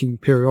of checking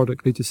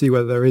periodically to see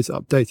whether there is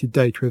updated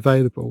data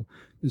available.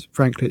 Because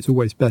frankly, it's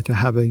always better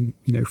having,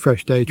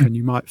 fresh data, and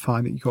you might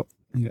find that you've got,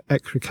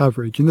 extra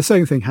coverage. And the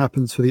same thing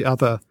happens for the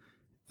other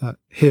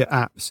Here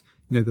apps.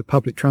 The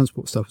public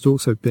transport stuff is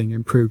also being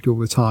improved all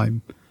the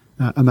time.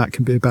 And that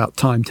can be about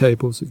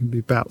timetables. It can be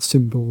about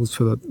symbols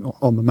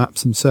on the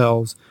maps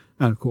themselves,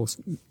 and of course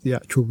the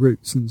actual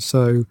routes. And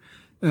so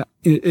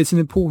it's an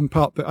important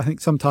part, but I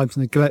think sometimes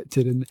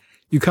neglected. And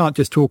you can't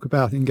just talk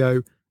about it and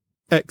go,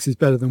 X is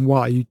better than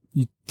Y.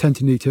 You tend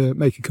to need to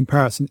make a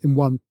comparison in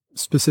one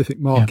specific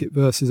market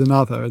versus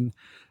another. And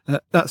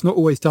that's not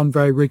always done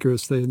very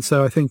rigorously. And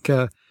so I think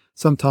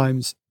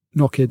sometimes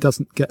Nokia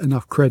doesn't get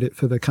enough credit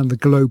for the kind of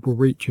global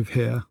reach of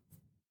Here.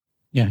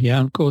 Yeah,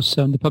 and of course,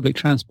 the public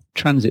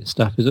transit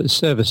stuff is at the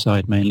server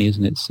side mainly,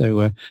 isn't it?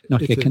 So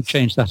Nokia can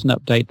change that and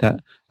update that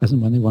as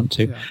and when they want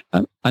to.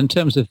 Yeah. In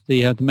terms of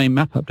the main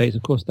map updates,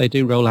 of course, they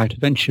do roll out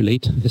eventually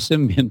to the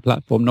Symbian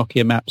platform,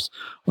 Nokia Maps,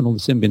 on all the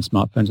Symbian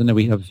smartphones. I know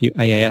we have a few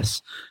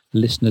AAS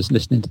listeners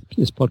listening to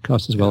this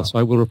podcast as well, so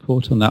I will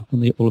report on that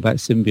on the All About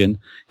Symbian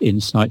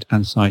Insight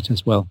and site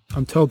as well.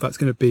 I'm told that's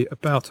going to be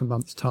about a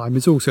month's time.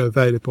 It's also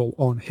available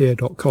on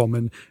here.com,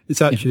 and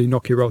it's actually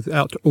Nokia rolls it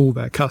out to all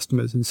their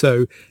customers. And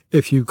so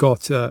if you've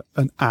got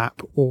an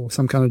app or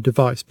some kind of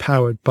device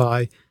powered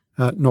by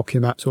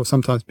Nokia Maps, or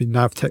sometimes be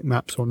Navtech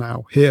Maps or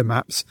now Here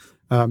Maps,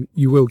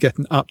 you will get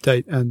an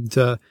update,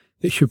 and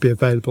it should be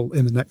available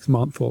in the next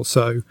month or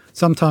so.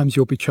 Sometimes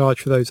you'll be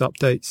charged for those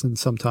updates, and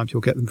sometimes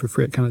you'll get them for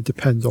free. It kind of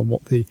depends on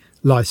what the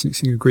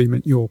licensing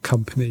agreement your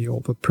company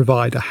or the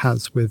provider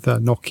has with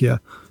Nokia.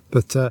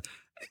 But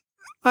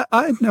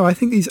I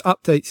think these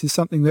updates is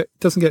something that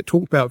doesn't get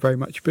talked about very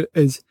much, but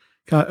is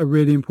kind of a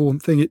really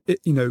important thing.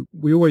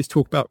 We always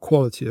talk about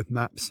quality of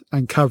maps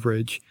and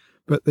coverage,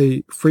 but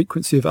the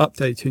frequency of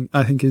updating,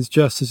 I think, is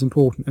just as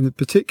important. And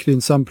particularly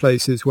in some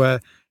places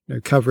where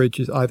coverage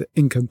is either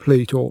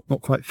incomplete or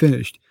not quite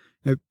finished,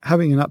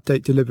 having an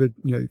update delivered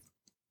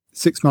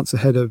 6 months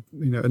ahead of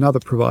another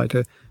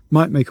provider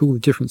might make all the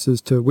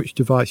differences to which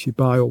device you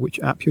buy or which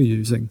app you're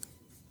using.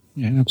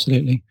 Yeah,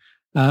 absolutely.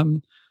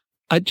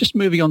 Just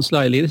moving on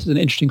slightly, this is an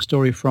interesting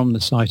story from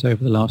the site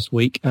over the last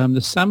week. The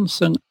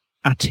Samsung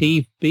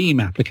ATIV Beam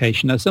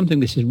application. Now, something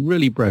this is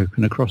really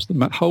broken across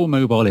the whole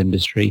mobile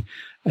industry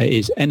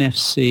is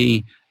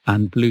NFC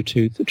and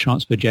Bluetooth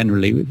transfer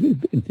generally.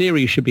 In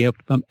theory, you should be able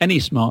to bump any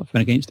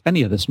smartphone against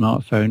any other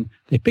smartphone.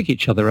 They pick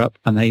each other up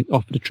and they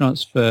offer to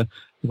transfer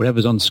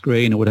whatever's on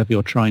screen or whatever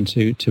you're trying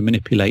to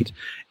manipulate.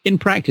 In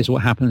practice,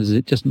 what happens is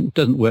it just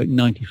doesn't work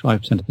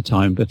 95% of the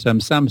time. But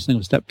Samsung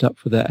have stepped up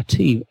for their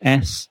ATIV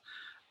S.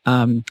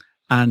 And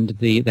and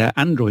their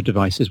Android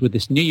devices with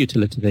this new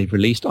utility they've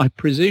released. I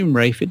presume,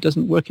 Rafe, it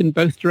doesn't work in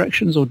both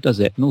directions, or does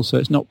it? And also,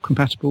 it's not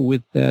compatible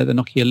with the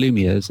Nokia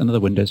Lumias and other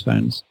Windows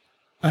phones.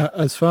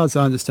 As far as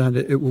I understand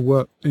it, it will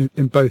work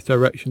in both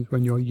directions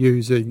when you're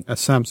using a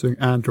Samsung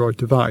Android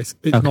device.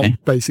 It's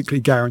not basically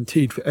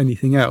guaranteed for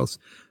anything else,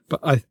 but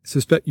I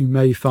suspect you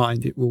may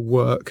find it will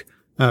work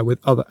with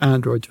other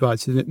Android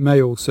devices. And it may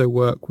also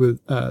work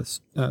with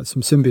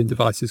some Symbian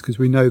devices, because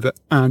we know that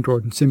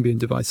Android and Symbian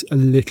devices are a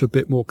little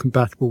bit more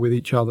compatible with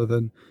each other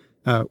than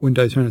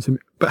Windows Phone and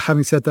Symbian. But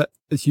having said that,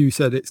 as you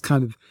said, it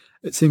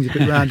seems a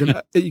bit random.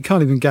 You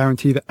can't even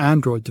guarantee that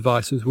Android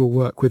devices will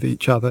work with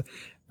each other.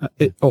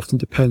 It often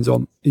depends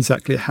on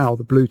exactly how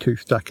the Bluetooth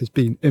stack has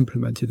been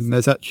implemented. And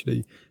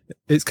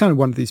it's kind of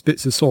one of these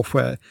bits of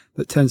software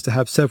that tends to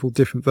have several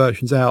different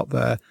versions out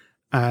there.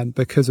 And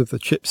because of the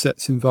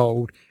chipsets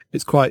involved,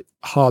 it's quite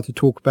hard to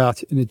talk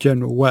about it in a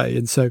general way.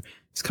 And so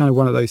it's kind of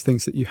one of those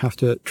things that you have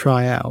to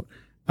try out.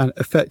 And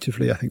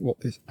effectively, I think what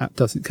this app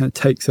does, it kind of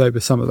takes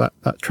over some of that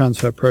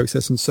transfer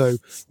process. And so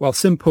while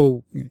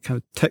simple kind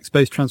of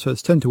text-based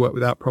transfers tend to work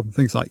without problem,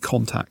 things like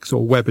contacts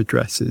or web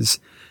addresses,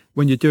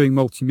 when you're doing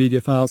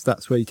multimedia files,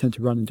 that's where you tend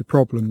to run into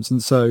problems.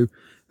 And so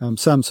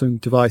Samsung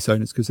device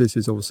owners, because this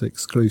is obviously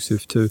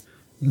exclusive to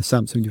the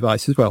Samsung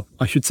devices, well,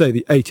 I should say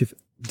the ATIV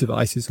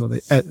devices, or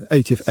the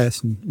ATIV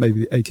S and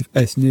maybe the ATIV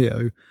S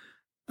Neo,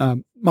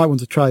 might want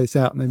to try this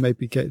out, and they may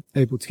be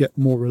able to get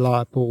more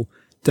reliable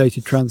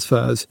data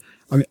transfers.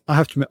 I mean, I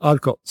have to admit, I've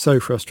got so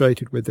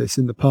frustrated with this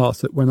in the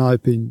past that when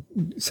I've been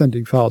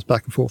sending files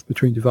back and forth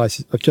between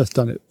devices, I've just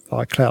done it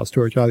via cloud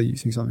storage, either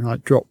using something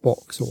like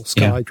Dropbox or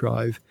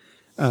SkyDrive.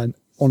 And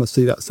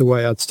honestly, that's the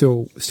way I'd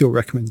still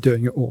recommend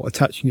doing it, or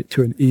attaching it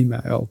to an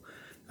email.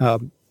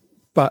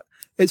 But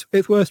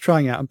it's worth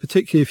trying out, and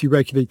particularly if you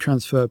regularly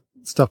transfer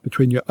stuff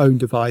between your own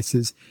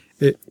devices,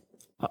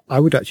 I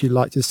would actually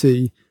like to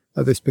see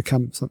this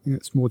become something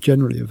that's more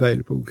generally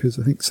available, because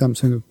I think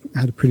Samsung have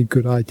had a pretty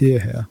good idea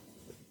here.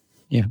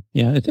 Yeah.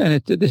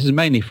 This is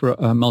mainly for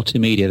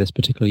multimedia, this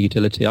particular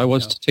utility. I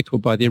was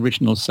tickled by the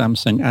original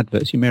Samsung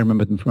adverts. You may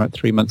remember them from about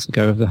 3 months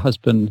ago, of the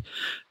husband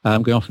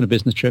going off on a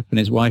business trip, and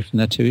his wife and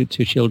their two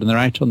children. They're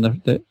out on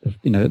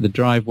the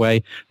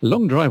driveway, the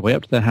long driveway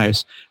up to their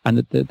house, and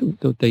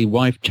the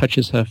wife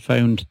touches her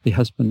phone to the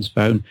husband's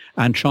phone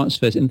and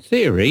transfers, in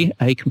theory,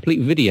 a complete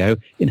video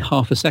in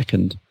half a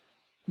second.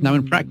 Now,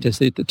 in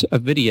practice, a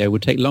video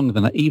would take longer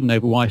than that, even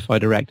over Wi-Fi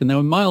Direct, and they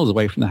were miles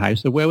away from the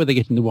house. So where were they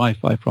getting the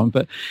Wi-Fi from?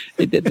 But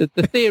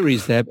the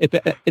theory's there.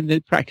 In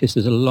the practice,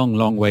 is a long,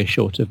 long way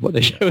short of what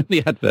they show in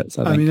the adverts,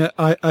 I think.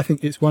 I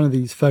think it's one of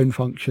these phone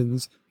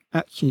functions,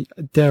 actually,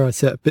 dare I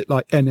say, a bit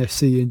like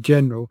NFC in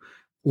general,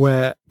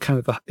 where kind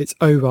of it's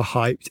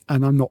overhyped,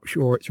 and I'm not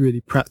sure it's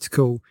really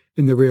practical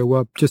in the real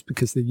world, just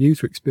because the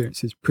user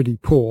experience is pretty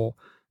poor.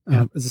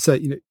 As I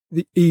say,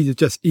 the ease of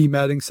just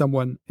emailing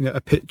someone,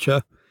 a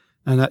picture,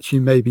 and actually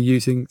maybe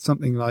using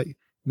something like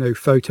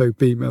Photo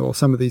Beamer or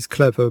some of these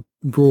clever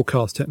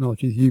broadcast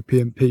technologies,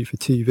 UPnP for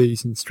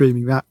TVs, and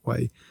streaming that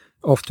way,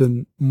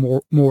 often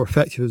more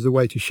effective as a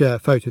way to share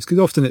photos. Because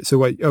often it's a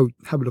way,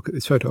 have a look at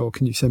this photo, or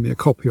can you send me a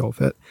copy of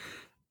it?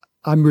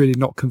 I'm really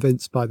not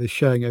convinced by this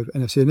sharing over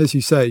NFC. And as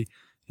you say,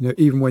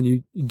 even when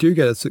you do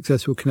get a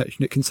successful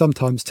connection, it can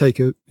sometimes take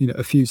a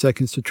few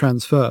seconds to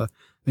transfer.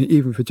 And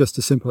even for just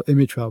a simple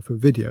image file for a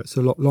video, it's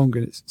a lot longer,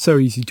 and it's so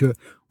easy to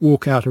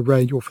walk out of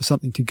range or for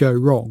something to go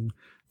wrong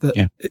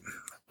that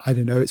I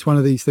don't know. It's one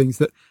of these things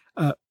that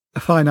a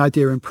fine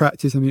idea in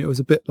practice. I mean, it was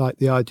a bit like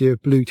the idea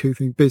of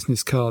Bluetoothing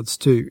business cards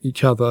to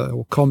each other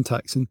or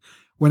contacts. And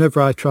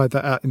whenever I tried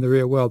that out in the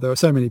real world, there were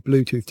so many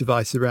Bluetooth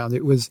devices around.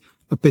 It was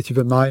a bit of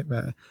a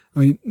nightmare. I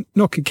mean,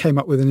 Nokia came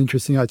up with an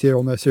interesting idea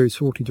on their Series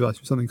 40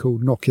 device with something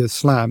called Nokia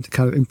Slam to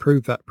kind of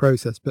improve that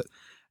process, but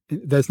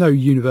there's no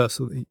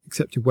universally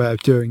accepted way of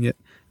doing it.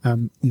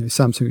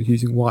 Samsung is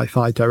using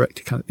Wi-Fi Direct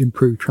to kind of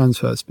improve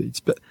transfer speeds.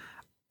 But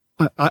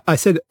I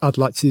said I'd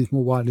like to see this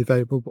more widely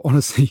available, but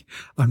honestly,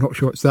 I'm not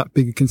sure it's that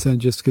big a concern,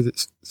 just because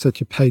it's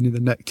such a pain in the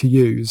neck to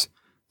use.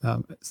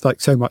 It's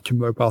like so much in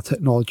mobile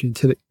technology,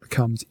 until it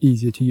becomes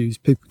easier to use,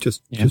 people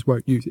just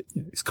won't use it.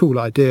 It's a cool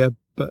idea,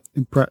 but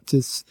in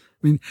practice,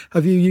 I mean,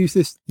 have you used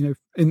this,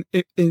 in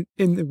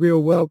the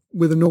real world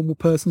with a normal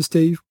person,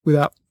 Steve,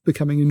 without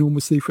becoming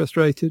enormously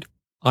frustrated?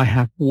 I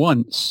have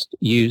once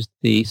used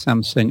the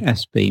Samsung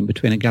S Beam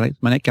between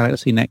my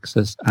Galaxy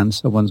Nexus and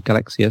someone's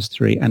Galaxy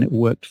S3, and it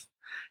worked.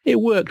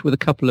 It worked with a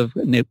couple of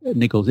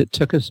niggles. It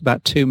took us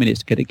about 2 minutes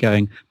to get it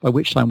going, by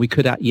which time we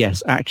could,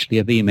 actually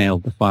have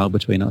emailed the file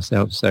between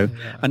ourselves. So,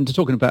 and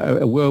talking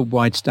about a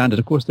worldwide standard,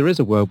 of course, there is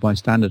a worldwide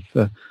standard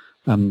for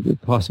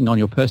passing on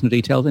your personal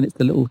details, and it's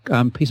the little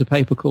piece of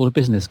paper called a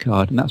business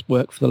card, and that's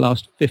worked for the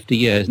last 50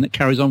 years, and it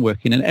carries on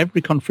working. And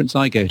every conference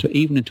I go to,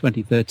 even in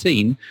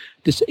 2013,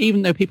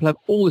 even though people have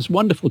all this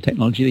wonderful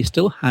technology, they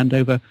still hand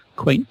over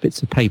quaint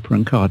bits of paper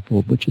and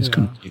cardboard, which is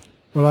kind of cute.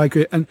 Well, I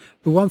agree. And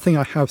the one thing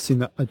I have seen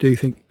that I do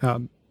think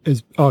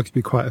is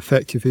arguably quite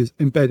effective is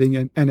embedding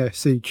an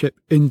NFC chip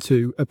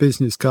into a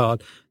business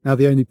card. Now,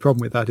 the only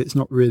problem with that, it's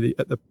not really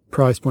at the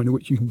price point at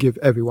which you can give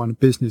everyone a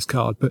business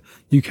card, but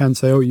you can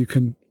say, you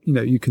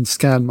can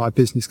scan my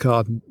business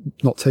card and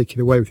not take it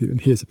away with you.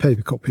 And here's a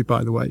paper copy,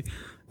 by the way.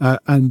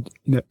 And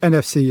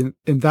NFC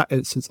in that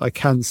instance, I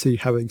can see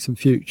having some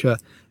future.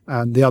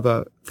 And the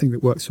other thing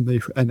that works for me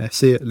for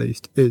NFC at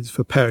least is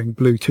for pairing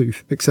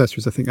Bluetooth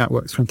accessories. I think that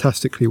works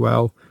fantastically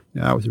well.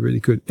 That was a really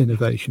good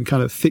innovation,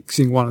 kind of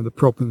fixing one of the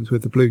problems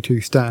with the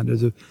Bluetooth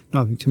standards of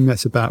not having to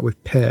mess about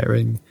with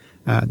pairing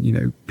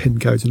and, pin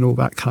codes and all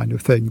that kind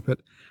of thing. But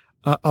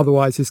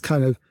otherwise, this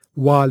kind of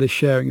wireless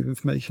sharing of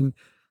information,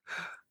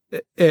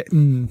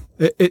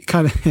 it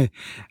kind of,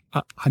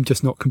 I'm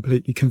just not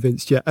completely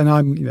convinced yet. And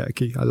I'm, a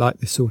geek. I like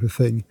this sort of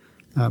thing.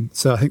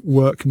 So I think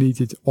work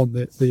needed on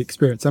the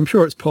experience. I'm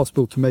sure it's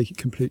possible to make it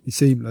completely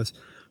seamless,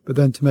 but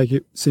then to make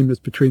it seamless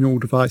between all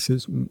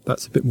devices,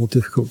 that's a bit more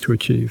difficult to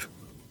achieve.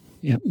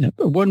 Yeah.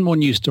 One more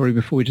news story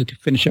before we just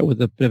finish up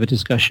with a bit of a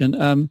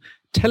discussion.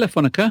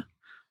 Telefonica,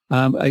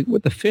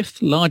 with the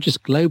fifth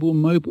largest global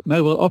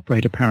mobile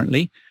operator,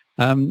 apparently,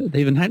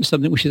 they've announced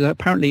something which is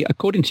apparently,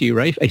 according to you,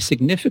 Rafe, a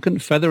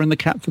significant feather in the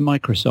cap for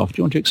Microsoft. Do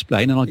you want to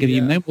explain? And I'll give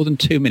you no more than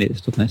 2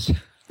 minutes on this.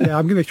 Yeah,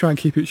 I'm going to try and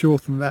keep it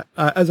shorter than that.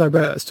 As I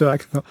read that story, I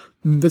thought,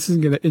 this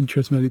isn't going to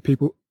interest many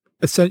people.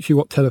 Essentially,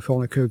 what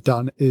Telefonica have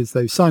done is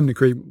they've signed an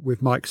agreement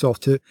with Microsoft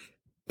to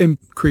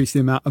increase the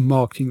amount of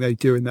marketing they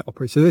do in their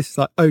operation. So this is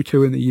like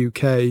O2 in the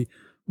UK,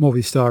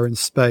 Movistar in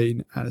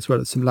Spain, and as well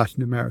as some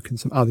Latin American,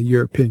 some other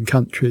European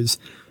countries.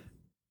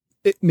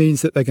 It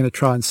means that they're going to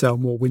try and sell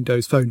more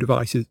Windows Phone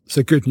devices.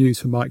 So good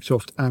news for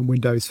Microsoft and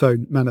Windows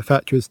Phone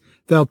manufacturers.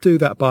 They'll do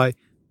that by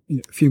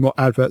a few more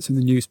adverts in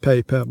the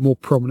newspaper, more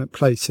prominent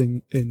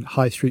placing in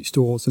high street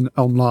stores and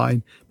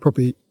online,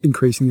 probably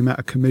increasing the amount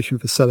of commission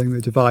for selling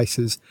the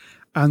devices.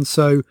 And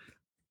so,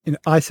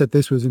 I said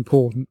this was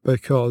important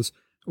because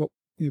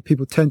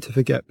people tend to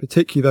forget,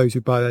 particularly those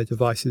who buy their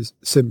devices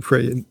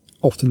SIM-free and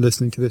often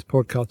listening to this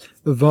podcast,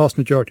 the vast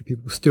majority of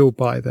people still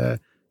buy their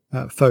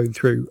phone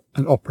through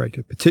an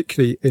operator,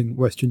 particularly in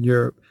Western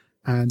Europe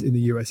and in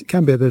the US. It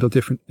can be a little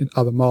different in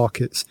other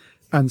markets.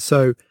 And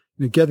so,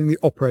 getting the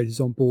operators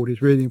on board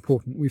is really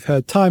important. We've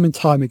heard time and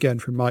time again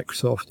from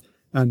Microsoft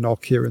and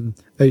Nokia and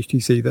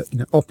HTC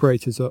that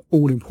operators are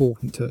all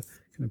important to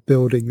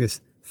building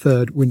this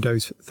third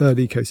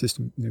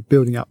ecosystem,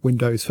 building up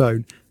Windows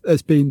Phone.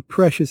 There's been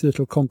precious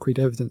little concrete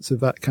evidence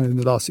of that kind of in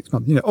the last 6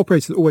 months.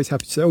 Operators are always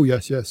happy to say, "Oh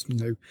yes,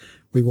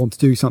 we want to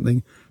do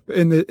something." But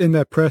in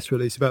their press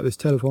release about this,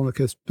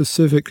 Telefonica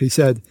specifically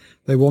said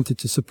they wanted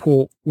to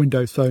support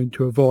Windows Phone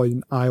to avoid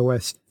an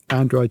iOS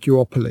Android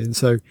duopoly. And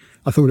so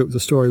I thought it was a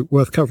story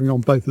worth covering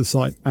on both the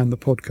site and the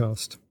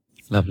podcast.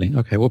 Lovely.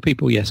 Okay. Well,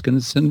 people,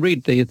 can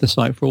read the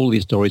site for all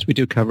these stories. We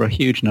do cover a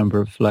huge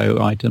number of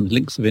flow items,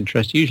 links of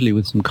interest, usually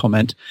with some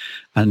comment.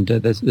 And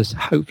there's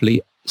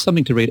hopefully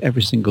something to read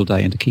every single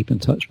day and to keep in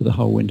touch with the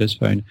whole Windows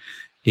Phone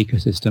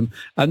ecosystem.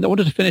 And I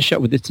wanted to finish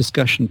up with this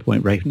discussion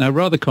point, Rafe. Now,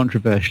 rather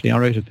controversially, I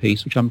wrote a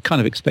piece, which I'm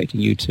kind of expecting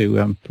you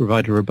to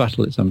provide a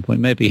rebuttal at some point,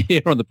 maybe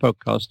here on the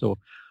podcast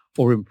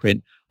or in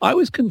print. I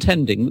was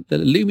contending that the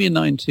Lumia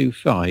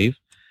 925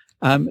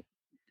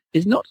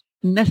 is not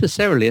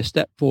necessarily a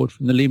step forward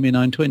from the Lumia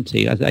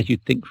 920, as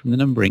you'd think from the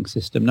numbering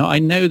system. Now, I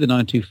know the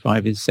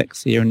 925 is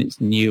sexier and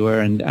it's newer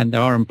and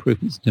there are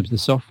improvements in terms of the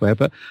software,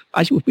 but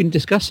as we've been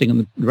discussing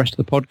on the rest of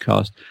the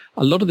podcast,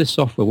 a lot of this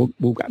software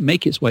will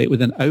make its way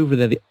with an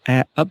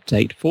over-the-air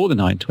update for the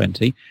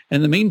 920. And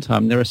in the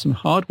meantime, there are some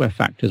hardware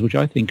factors which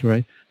I think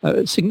are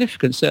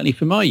significant, certainly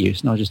for my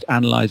use. And I was just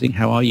analysing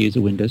how I use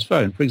a Windows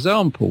Phone. For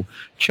example,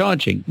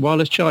 charging,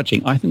 wireless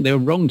charging. I think they were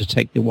wrong to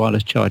take the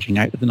wireless charging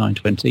out of the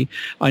 920.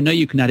 I know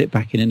you can add it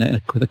back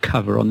in with a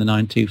cover on the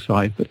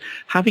 925, but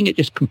having it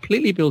just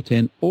completely built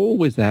in,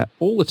 always there,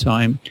 all the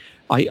time.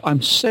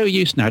 I'm so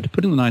used now to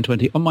putting the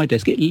 920 on my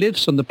desk. It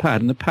lives on the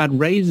pad, and the pad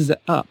raises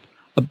it up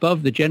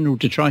above the general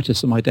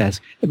detritus on my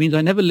desk. It means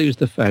I never lose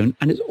the phone,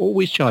 and it's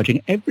always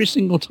charging. Every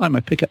single time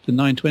I pick up the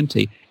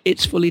 920,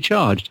 it's fully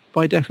charged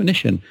by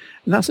definition.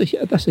 And that's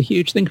a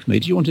huge thing for me.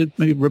 Do you want to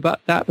maybe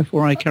rebut that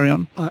before I carry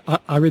on?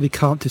 I really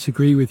can't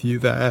disagree with you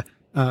there.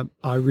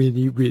 I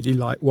really, really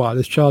like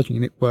wireless charging,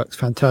 and it works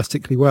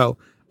fantastically well.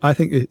 I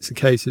think it's a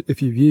case that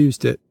if you've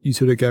used it, you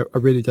sort of go, I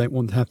really don't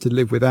want to have to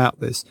live without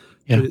this.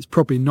 Yeah. But it's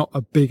probably not a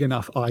big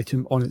enough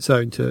item on its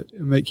own to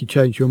make you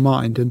change your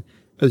mind. And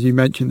as you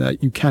mentioned there,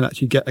 you can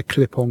actually get a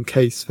clip-on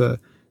case for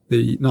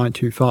the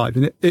 925,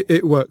 and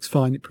it works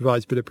fine. It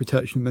provides a bit of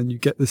protection, and then you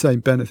get the same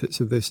benefits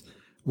of this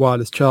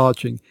wireless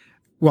charging.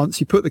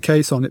 Once you put the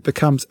case on, it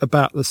becomes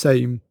about the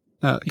same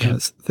kind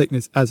of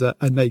thickness as a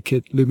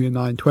naked Lumia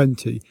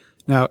 920.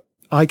 Now,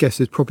 I guess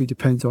it probably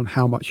depends on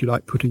how much you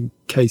like putting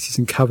cases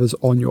and covers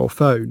on your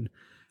phone.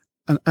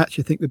 And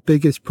actually, I think the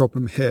biggest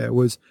problem here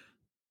was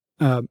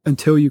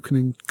until you can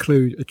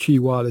include a Qi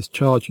wireless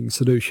charging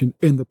solution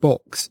in the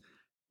box,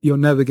 you're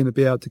never going to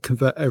be able to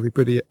convert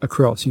everybody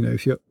across.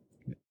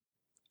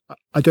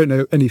 I don't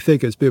know any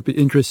figures, but it'd be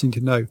interesting to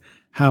know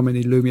how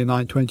many Lumia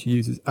 920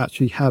 users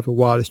actually have a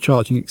wireless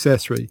charging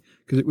accessory,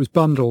 because it was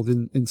bundled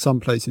in some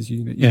places.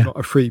 You got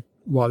a free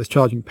wireless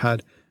charging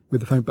pad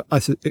with the phone, but I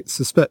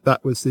suspect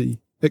that was the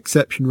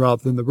exception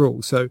rather than the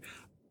rule. So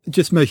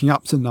just making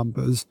up some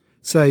numbers,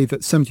 say that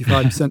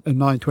 75% of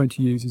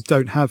 920 users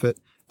don't have it.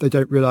 They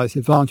don't realize the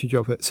advantage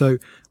of it. So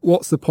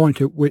what's the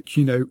point at which,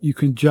 you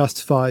can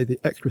justify the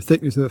extra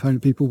thickness of the phone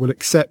and people will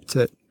accept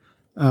it?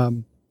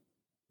 I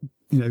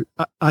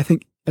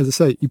think, as I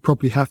say, you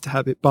probably have to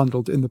have it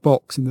bundled in the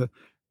box. And the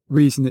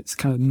reason it's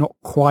kind of not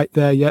quite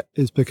there yet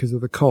is because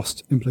of the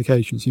cost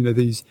implications.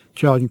 These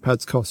charging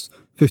pads cost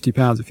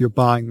 £50 if you're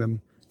buying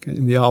them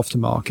in the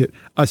aftermarket.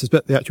 I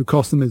suspect the actual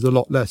cost of them is a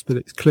lot less, but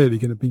it's clearly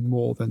going to be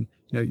more than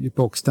your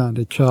bog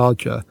standard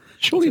charger.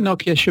 Surely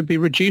Nokia should be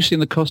reducing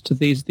the cost of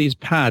these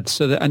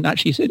pads and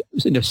actually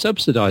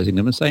subsidising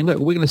them and saying, look,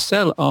 we're going to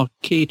sell our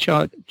key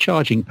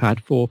charging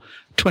pad for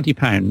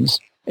 £20.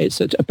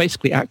 It's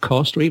basically at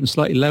cost or even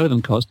slightly lower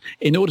than cost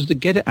in order to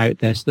get it out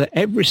there so that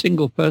every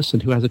single person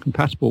who has a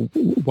compatible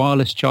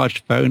wireless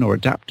charged phone or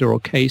adapter or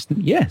case,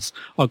 then yes,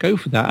 I'll go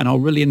for that and I'll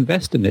really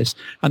invest in this.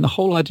 And the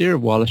whole idea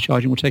of wireless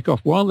charging will take off.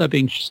 While they're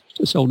being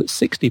sold at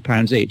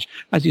 £60 each,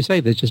 as you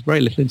say, there's just very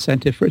little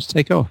incentive for it to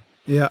take off.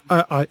 Yeah,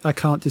 I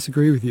can't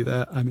disagree with you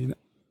there. I mean,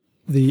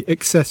 the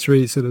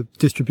accessory sort of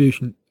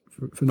distribution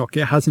for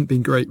Nokia hasn't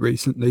been great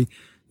recently.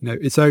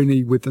 It's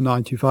only with the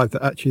 925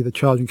 that actually the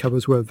charging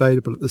covers were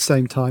available at the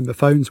same time the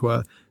phones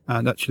were.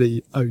 And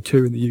actually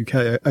O2 in the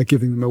UK are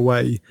giving them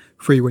away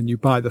free when you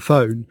buy the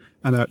phone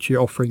and are actually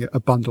offering a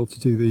bundle to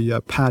do the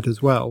pad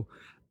as well.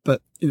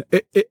 But,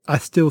 I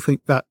still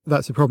think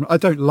that's a problem. I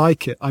don't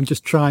like it. I'm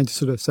just trying to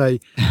sort of say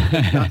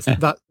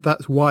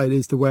that's why it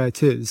is the way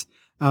it is.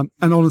 And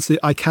honestly,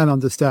 I can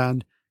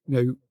understand,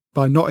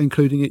 by not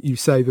including it, you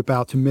save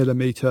about 1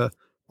 millimeter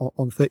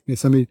on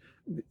thickness. I mean,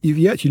 if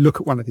you actually look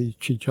at one of these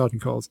cheap charging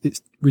coils,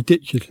 it's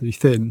ridiculously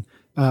thin.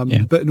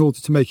 But in order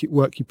to make it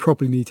work, you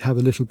probably need to have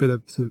a little bit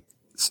of sort of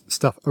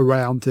stuff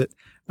around it.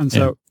 And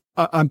so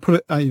I'm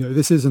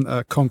this isn't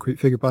a concrete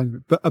figure,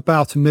 but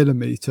about 1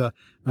 millimeter.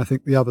 I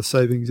think the other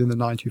savings in the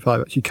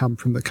 925 actually come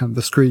from the kind of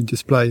the screen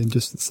display and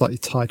just the slightly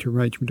tighter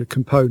arrangement of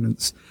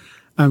components.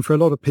 And for a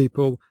lot of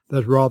people,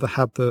 they'd rather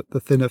have the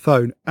thinner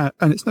phone. And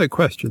it's no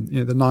question,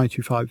 the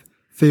 925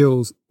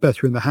 feels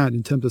better in the hand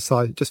in terms of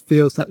size. It just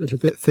feels that little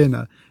bit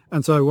thinner.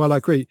 And so while I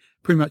agree,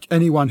 pretty much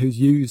anyone who's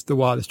used the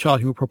wireless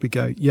charging will probably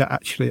go, yeah,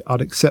 actually,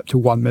 I'd accept a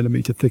 1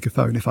 millimeter thicker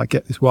phone if I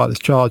get this wireless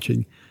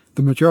charging.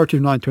 The majority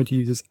of 920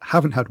 users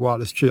haven't had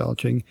wireless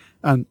charging,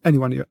 and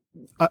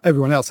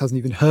everyone else hasn't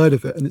even heard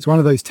of it. And it's one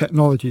of those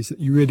technologies that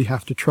you really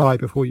have to try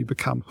before you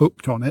become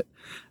hooked on it.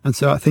 And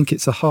so I think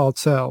it's a hard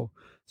sell.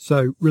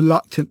 So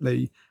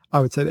reluctantly, I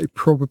would say they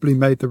probably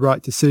made the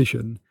right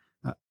decision.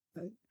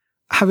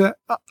 I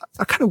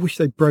kind of wish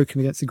they'd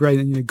broken against the grain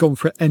and gone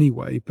for it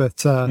anyway.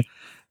 But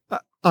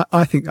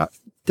I think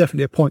that's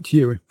definitely a point to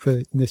you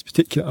in this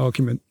particular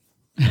argument.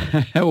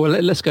 Well,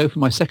 let's go for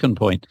my second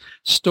point,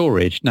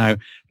 storage. Now,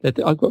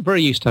 I've got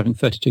very used to having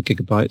 32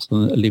 gigabytes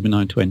on the Lumia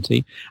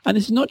 920, and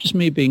this is not just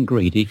me being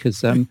greedy,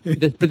 because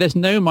but there's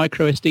no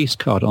micro SD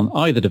card on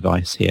either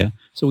device here,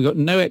 so we've got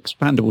no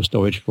expandable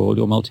storage for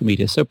your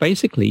multimedia. So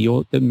basically,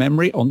 the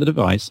memory on the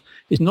device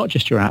is not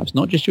just your apps,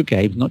 not just your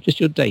games, not just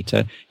your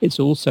data. It's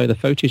also the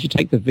photos you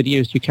take, the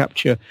videos you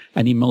capture,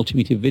 any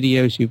multimedia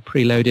videos you've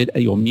preloaded,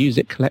 your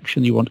music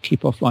collection you want to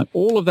keep offline,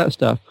 all of that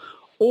stuff.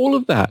 All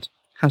of that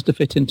has to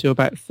fit into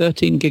about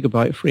 13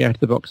 gigabyte free out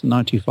of the box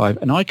 925,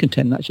 and I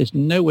contend that's just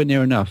nowhere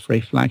near enough for a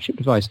flagship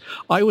device.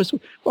 I was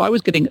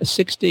getting a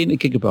 16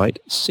 gigabyte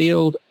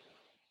sealed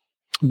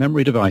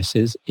memory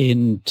devices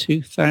in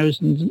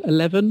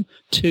 2011,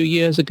 2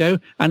 years ago,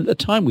 and at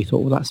the time we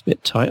thought, well, that's a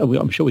bit tight.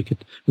 I'm sure we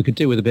could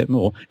do with a bit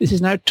more. This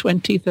is now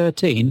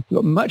 2013. We've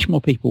got much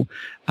more people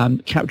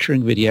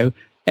capturing video.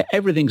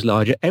 Everything's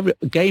larger.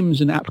 Games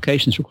and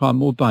applications require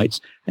more bytes.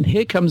 And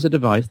here comes a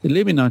device, the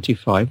Lumia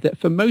 925, that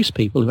for most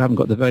people who haven't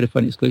got the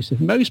Vodafone exclusive,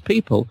 most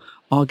people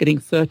are getting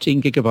 13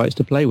 gigabytes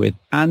to play with.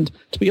 And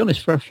to be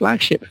honest, for a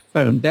flagship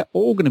phone, they're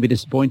all going to be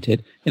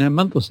disappointed in a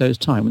month or so's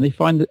time when they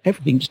find that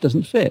everything just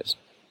doesn't fit.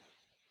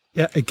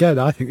 Yeah, again,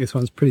 I think this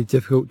one's pretty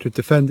difficult to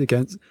defend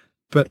against,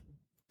 but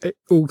it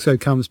also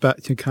comes back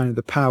to kind of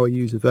the power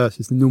user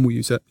versus the normal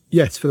user.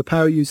 Yes, for the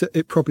power user,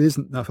 it probably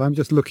isn't enough. I'm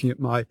just looking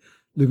at my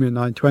Lumia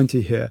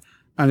 920 here,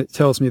 and it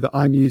tells me that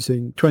I'm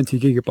using 20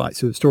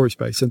 gigabytes of storage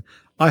space, and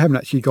I haven't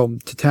actually gone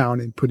to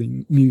town in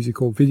putting music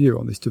or video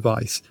on this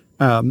device.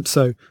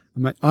 So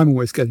I'm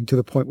always getting to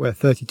the point where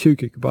 32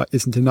 gigabyte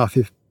isn't enough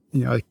if,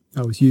 I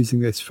was using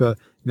this for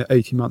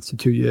 18 months to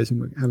 2 years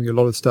and we're having a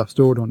lot of stuff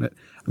stored on it.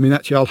 I mean,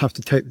 actually, I'll have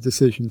to take the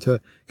decision to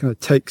kind of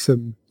take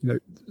some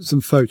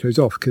photos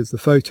off, because the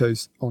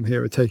photos on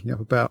here are taking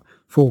up about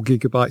 4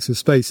 gigabytes of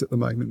space at the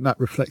moment. And that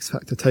reflects the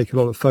fact I take a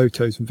lot of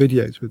photos and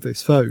videos with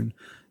this phone.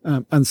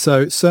 And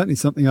so it's certainly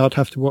something I'd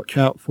have to watch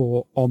out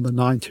for on the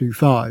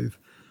 925.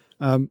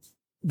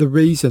 The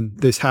reason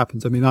this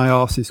happens, I mean, I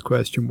asked this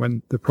question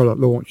when the product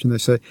launched, and they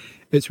say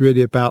it's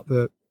really about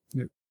the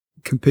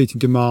competing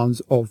demands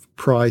of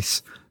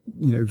price,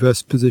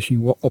 versus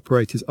positioning what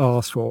operators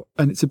ask for.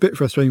 And it's a bit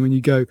frustrating when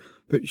you go,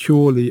 but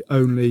surely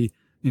only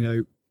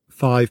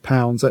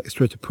 £5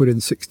 extra to put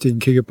in 16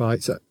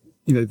 gigabytes.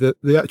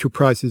 The actual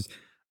prices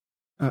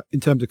in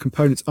terms of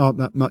components aren't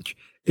that much.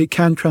 It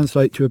can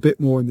translate to a bit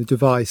more in the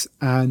device.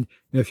 And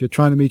if you're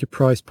trying to meet a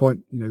price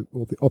point,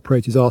 or the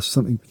operators ask for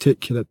something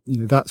particular,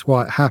 that's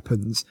why it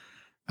happens.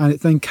 And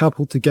it's then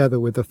coupled together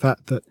with the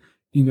fact that,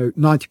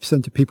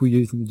 90% of people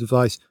using the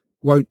device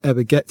won't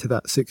ever get to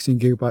that 16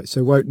 gigabytes,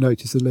 so won't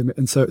notice the limit.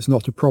 And so it's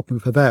not a problem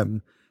for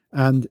them.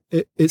 And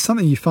it's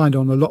something you find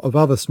on a lot of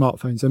other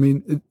smartphones. I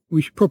mean,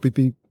 we should probably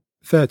be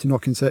fair to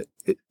Nokia and say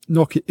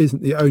Nokia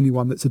isn't the only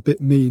one that's a bit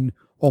mean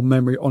on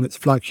memory on its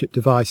flagship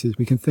devices.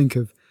 We can think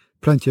of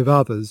plenty of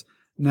others.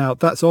 Now,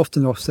 that's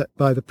often offset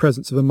by the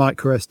presence of a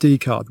micro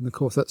SD card. And of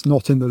course, that's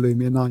not in the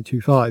Lumia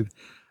 925.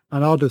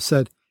 And I'd have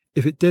said,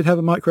 if it did have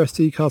a micro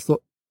SD card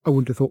slot, I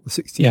wouldn't have thought the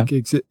 16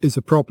 gigs is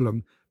a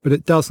problem, but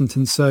it doesn't.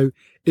 And so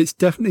it's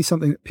definitely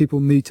something that people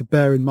need to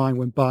bear in mind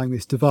when buying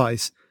this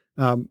device.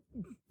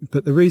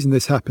 But the reason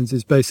this happens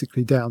is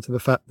basically down to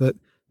the fact that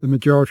the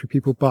majority of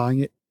people buying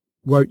it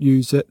won't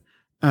use it,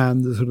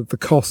 and the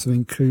cost of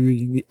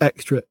including the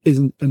extra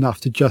isn't enough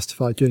to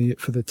justify doing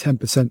it for the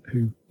 10%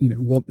 who,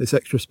 want this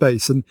extra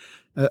space. And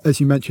as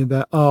you mentioned,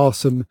 there are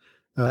some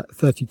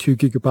 32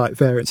 gigabyte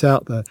variants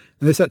out there.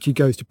 And this actually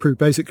goes to prove,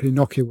 basically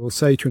Nokia will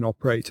say to an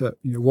operator,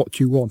 what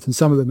you want. And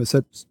some of them have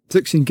said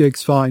 16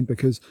 gigs fine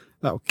because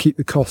that will keep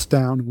the cost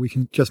down and we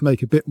can just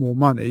make a bit more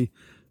money.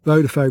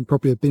 Vodafone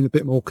probably have been a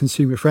bit more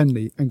consumer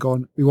friendly and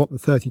gone, we want the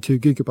 32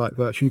 gigabyte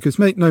version. Because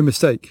make no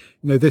mistake,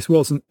 this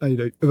wasn't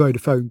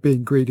Vodafone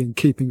being greedy and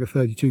keeping the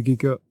 32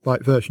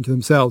 gigabyte version to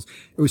themselves.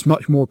 It was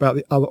much more about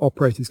the other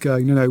operators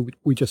going, no,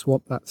 we just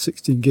want that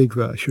 16 gig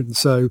version.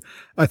 So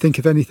I think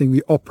if anything,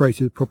 the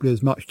operator is probably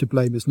as much to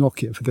blame as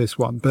Nokia for this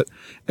one. But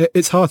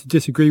it's hard to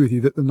disagree with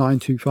you that the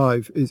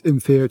 925 is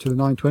inferior to the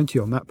 920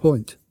 on that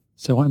point.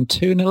 So I'm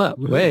 2-0 up.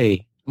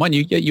 Way. Mind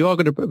you,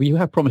 you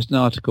have promised an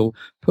article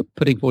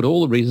putting forward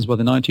all the reasons why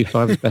the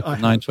 925 is better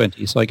than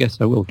 920. So I guess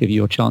I will give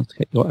you a chance to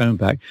get your own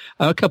back.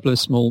 A couple of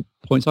small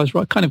points. I was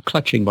kind of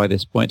clutching by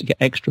this point to get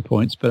extra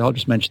points, but I'll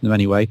just mention them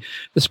anyway.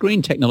 The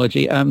screen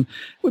technology.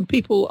 When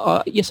people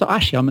are,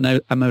 actually I'm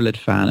an AMOLED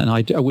fan, and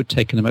I would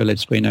take an AMOLED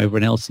screen over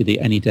an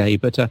LCD any day.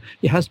 But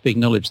it has to be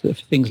acknowledged that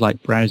for things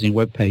like browsing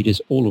web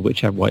pages, all of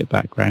which have white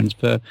backgrounds,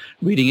 for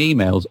reading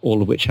emails,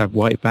 all of which have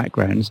white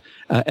backgrounds,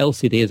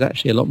 LCD is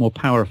actually a lot more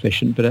power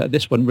efficient. But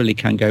this one really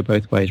can go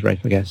both ways, Rafe,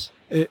 I guess.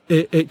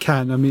 It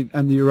can. I mean,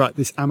 and you're right,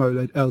 this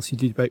AMOLED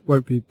LCD debate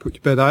won't be put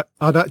to bed.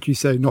 I'd actually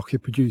say Nokia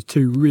produced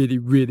two really,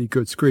 really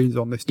good screens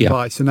on this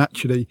device. And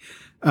actually,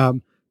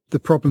 the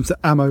problems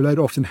that AMOLED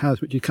often has,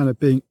 which is kind of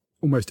being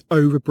almost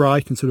over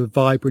bright and sort of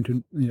vibrant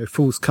and,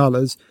 false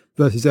colors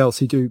versus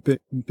LCD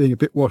being a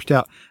bit washed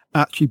out.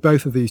 Actually,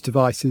 both of these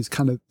devices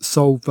kind of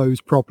solve those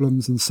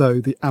problems. And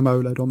so the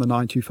AMOLED on the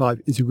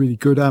 925 is a really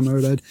good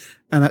AMOLED.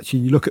 And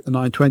actually, you look at the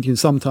 920 and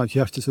sometimes you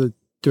have to sort of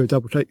do a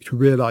double take to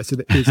realize that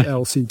it is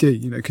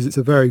LCD, because it's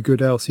a very good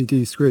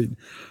LCD screen.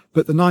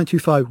 But the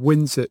 925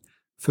 wins it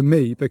for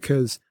me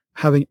because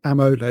having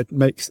AMOLED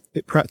makes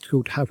it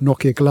practical to have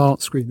Nokia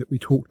glance screen that we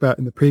talked about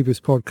in the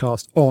previous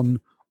podcast on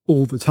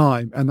all the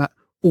time. And that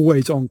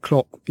always on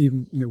clock,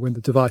 even when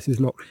the device is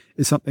locked,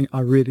 is something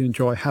I really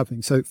enjoy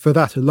having. So for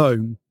that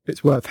alone,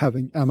 it's worth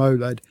having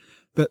AMOLED.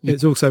 But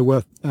it's also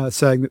worth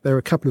saying that there are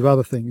a couple of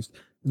other things.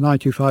 The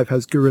 925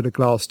 has Gorilla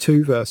Glass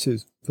 2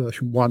 versus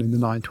version 1 in the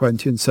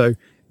 920, and so in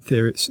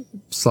theory it's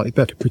slightly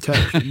better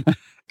protection.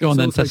 It's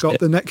also got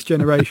the next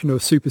generation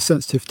of super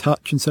sensitive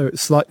touch, and so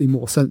it's slightly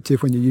more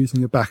sensitive when you're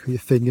using the back of your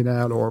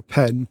fingernail or a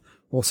pen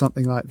or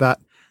something like that.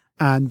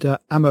 And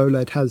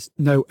AMOLED has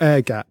no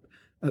air gap.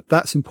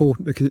 That's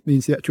important because it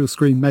means the actual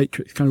screen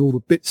matrix, kind of all the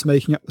bits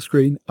making up the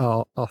screen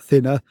are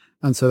thinner,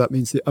 and so that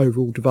means the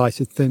overall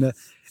device is thinner.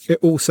 It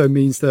also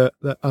means that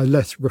there are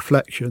less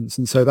reflections,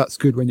 and so that's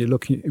good when you're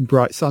looking in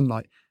bright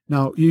sunlight.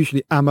 Now,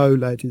 usually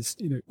AMOLED is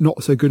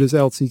not so good as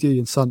LCD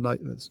in sunlight.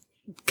 There's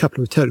a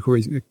couple of technical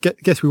reasons. I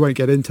guess we won't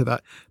get into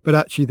that, but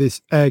actually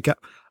this air gap,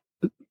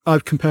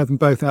 I've compared them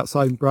both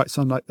outside in bright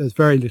sunlight. There's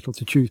very little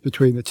to choose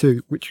between the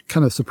two, which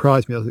kind of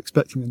surprised me. I was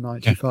expecting the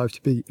 925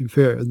 to be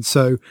inferior, and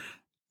so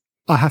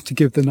I have to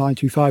give the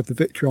 925 the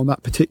victory on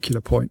that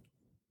particular point.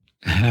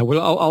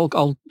 Well,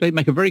 I'll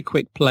make a very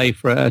quick play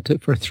for a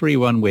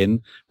 3-1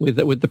 win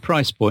with the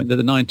price point that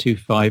the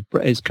 925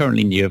 is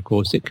currently new. Of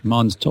course, it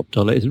commands top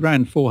dollar. It's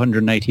around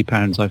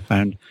 £480. I've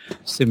found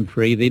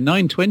SIM-free. The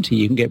 920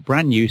 you can get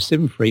brand new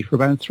SIM-free for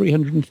about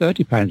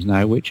 £330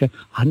 now, which are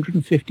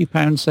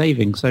 £150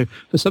 saving. So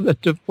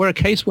for a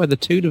case where the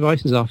two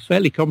devices are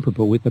fairly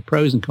comparable with the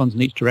pros and cons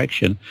in each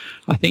direction,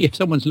 I think if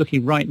someone's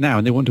looking right now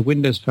and they want a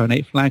Windows Phone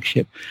 8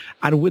 flagship,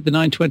 and with the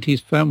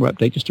 920's firmware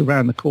update just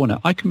around the corner,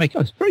 I can make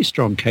a very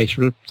strong case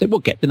for say, well,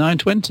 get the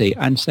 920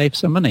 and save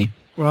some money.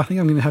 Well, I think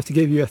I'm going to have to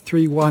give you a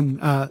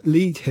 3-1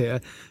 lead here.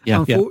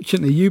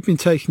 Unfortunately, you've been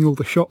taking all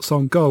the shots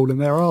on goal,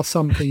 and there are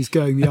some things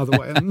going the other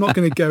way. I'm not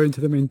going to go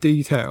into them in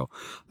detail,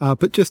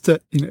 but just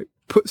to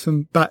put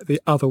some back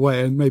the other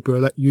way, and maybe we'll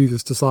let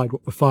users decide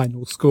what the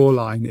final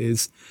scoreline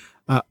is.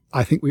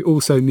 I think we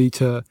also need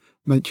to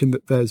mentioned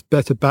that there's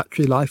better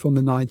battery life on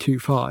the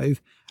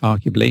 925.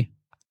 Arguably.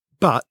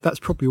 But that's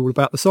probably all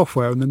about the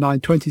software, and the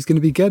 920 is going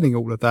to be getting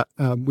all of that.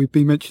 We've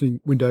been mentioning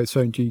Windows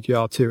Phone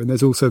GDR2, and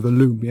there's also the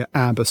Lumia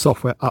Amber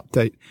software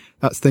update.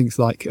 That's things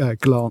like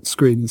glance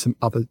screen and some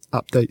other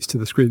updates to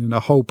the screen and a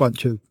whole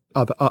bunch of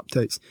other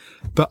updates.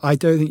 But I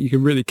don't think you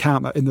can really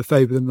count that in the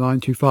favour of the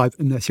 925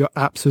 unless you're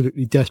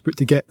absolutely desperate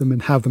to get them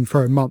and have them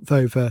for a month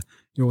over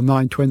your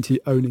 920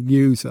 owning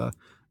user.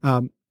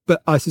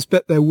 But I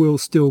suspect there will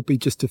still be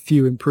just a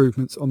few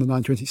improvements on the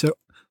 920. So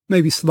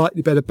maybe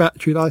slightly better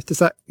battery life. Does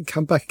that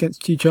come back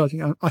against Qi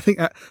charging? I think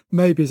that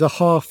maybe is a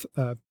half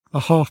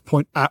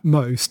point at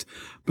most.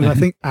 But I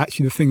think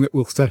actually the thing that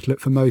will settle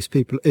it for most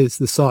people is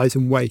the size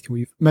and weight.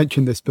 We've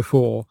mentioned this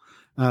before.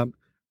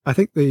 I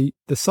think the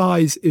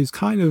size is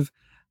kind of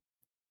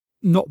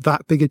not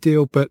that big a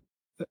deal, but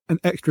an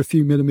extra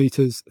few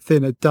millimeters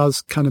thinner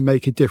does kind of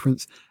make a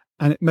difference.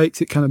 And it makes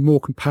it kind of more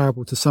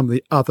comparable to some of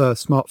the other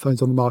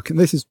smartphones on the market. And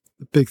this is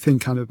the big thing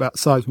kind of about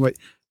size and weight.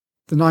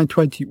 The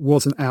 920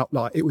 was an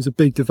outlier. It was a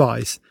big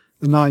device.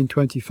 The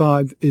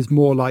 925 is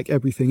more like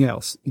everything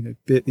else,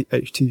 be it the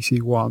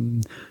HTC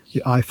One,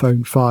 the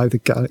iPhone 5, the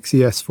Galaxy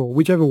S4,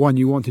 whichever one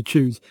you want to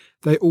choose,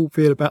 they all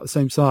feel about the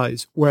same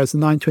size, whereas the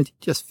 920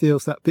 just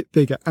feels that bit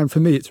bigger. And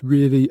for me, it's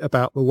really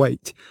about the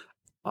weight.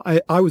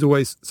 I was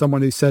always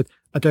someone who said,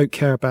 I don't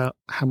care about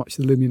how much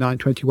the Lumia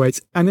 920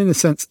 weighs. And in a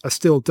sense, I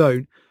still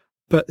don't.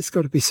 But it's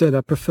got to be said, I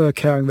prefer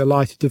carrying the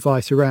lighter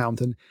device around.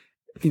 And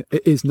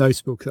it is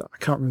noticeable because I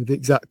can't remember the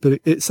exact,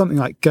 but it's something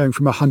like going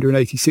from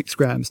 186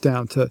 grams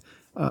down to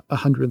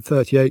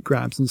 138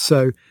 grams. And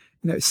so,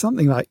 it's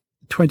something like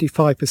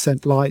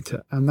 25%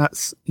 lighter. And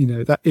that's,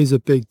 that is a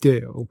big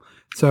deal.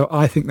 So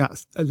I think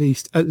that's at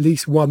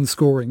least one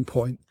scoring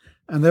point.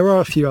 And there are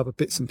a few other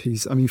bits and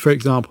pieces. I mean, for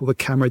example, the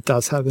camera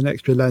does have an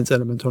extra lens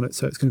element on it,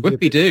 so it's going to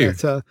be a bit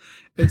better.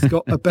 It's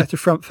got a better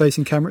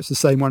front-facing camera. It's the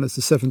same one as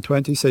the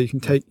 720, so you can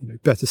take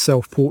better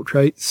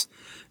self-portraits.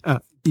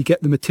 You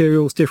get the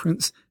materials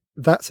difference.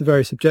 That's a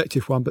very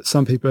subjective one, but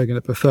some people are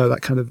going to prefer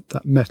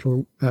that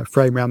metal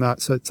frame around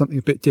that, so it's something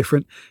a bit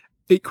different.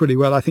 Equally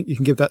well, I think you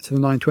can give that to the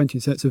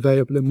 920, so it's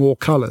available in more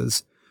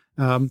colours.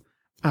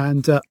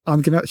 And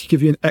I'm going to actually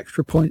give you an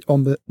extra point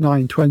on the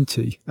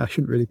 920. I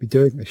shouldn't really be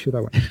doing this, should I?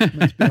 I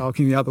must be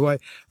arguing the other way.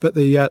 But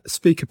the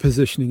speaker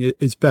positioning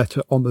is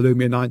better on the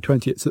Lumia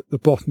 920. It's at the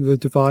bottom of the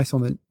device.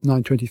 On the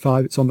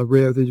 925, it's on the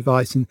rear of the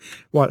device. And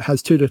while it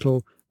has two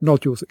little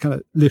nodules that kind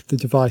of lift the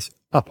device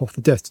up off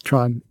the desk to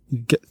try and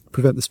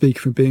prevent the speaker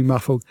from being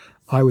muffled,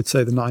 I would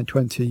say the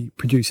 920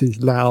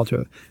 produces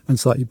louder and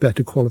slightly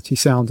better quality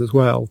sound as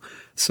well.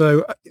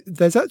 So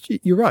there's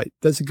actually, you're right,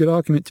 there's a good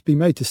argument to be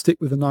made to stick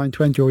with the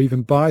 920 or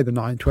even buy the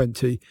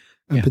 920,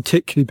 and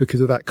particularly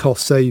because of that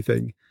cost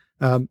saving.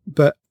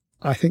 But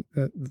I think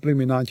that the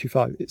Lumia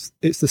 925,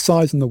 it's the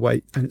size and the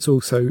weight, and it's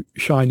also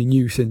shiny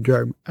new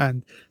syndrome,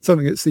 and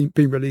something that's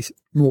been released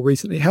more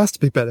recently has to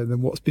be better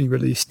than what's been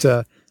released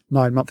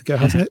 9 months ago,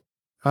 hasn't it?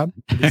 At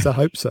least I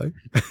hope so.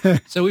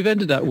 So we've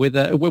ended up with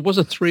it was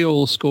a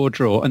 3-all score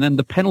draw, and then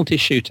the penalty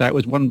shootout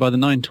was won by the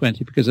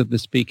 920 because of the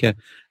speaker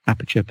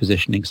aperture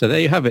positioning. So there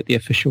you have it, the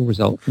official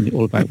result from the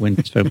All About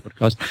Windows Phone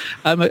podcast.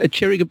 A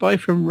cheery goodbye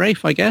from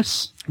Rafe, I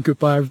guess.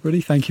 Goodbye, everybody.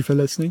 Thank you for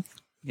listening.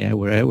 Yeah,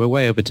 we're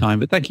way over time,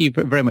 but thank you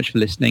very much for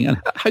listening,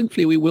 and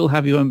hopefully we will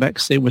have you on back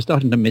soon. We're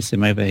starting to miss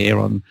him over here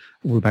on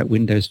All About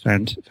Windows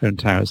Phone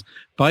Towers.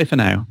 Bye for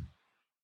now.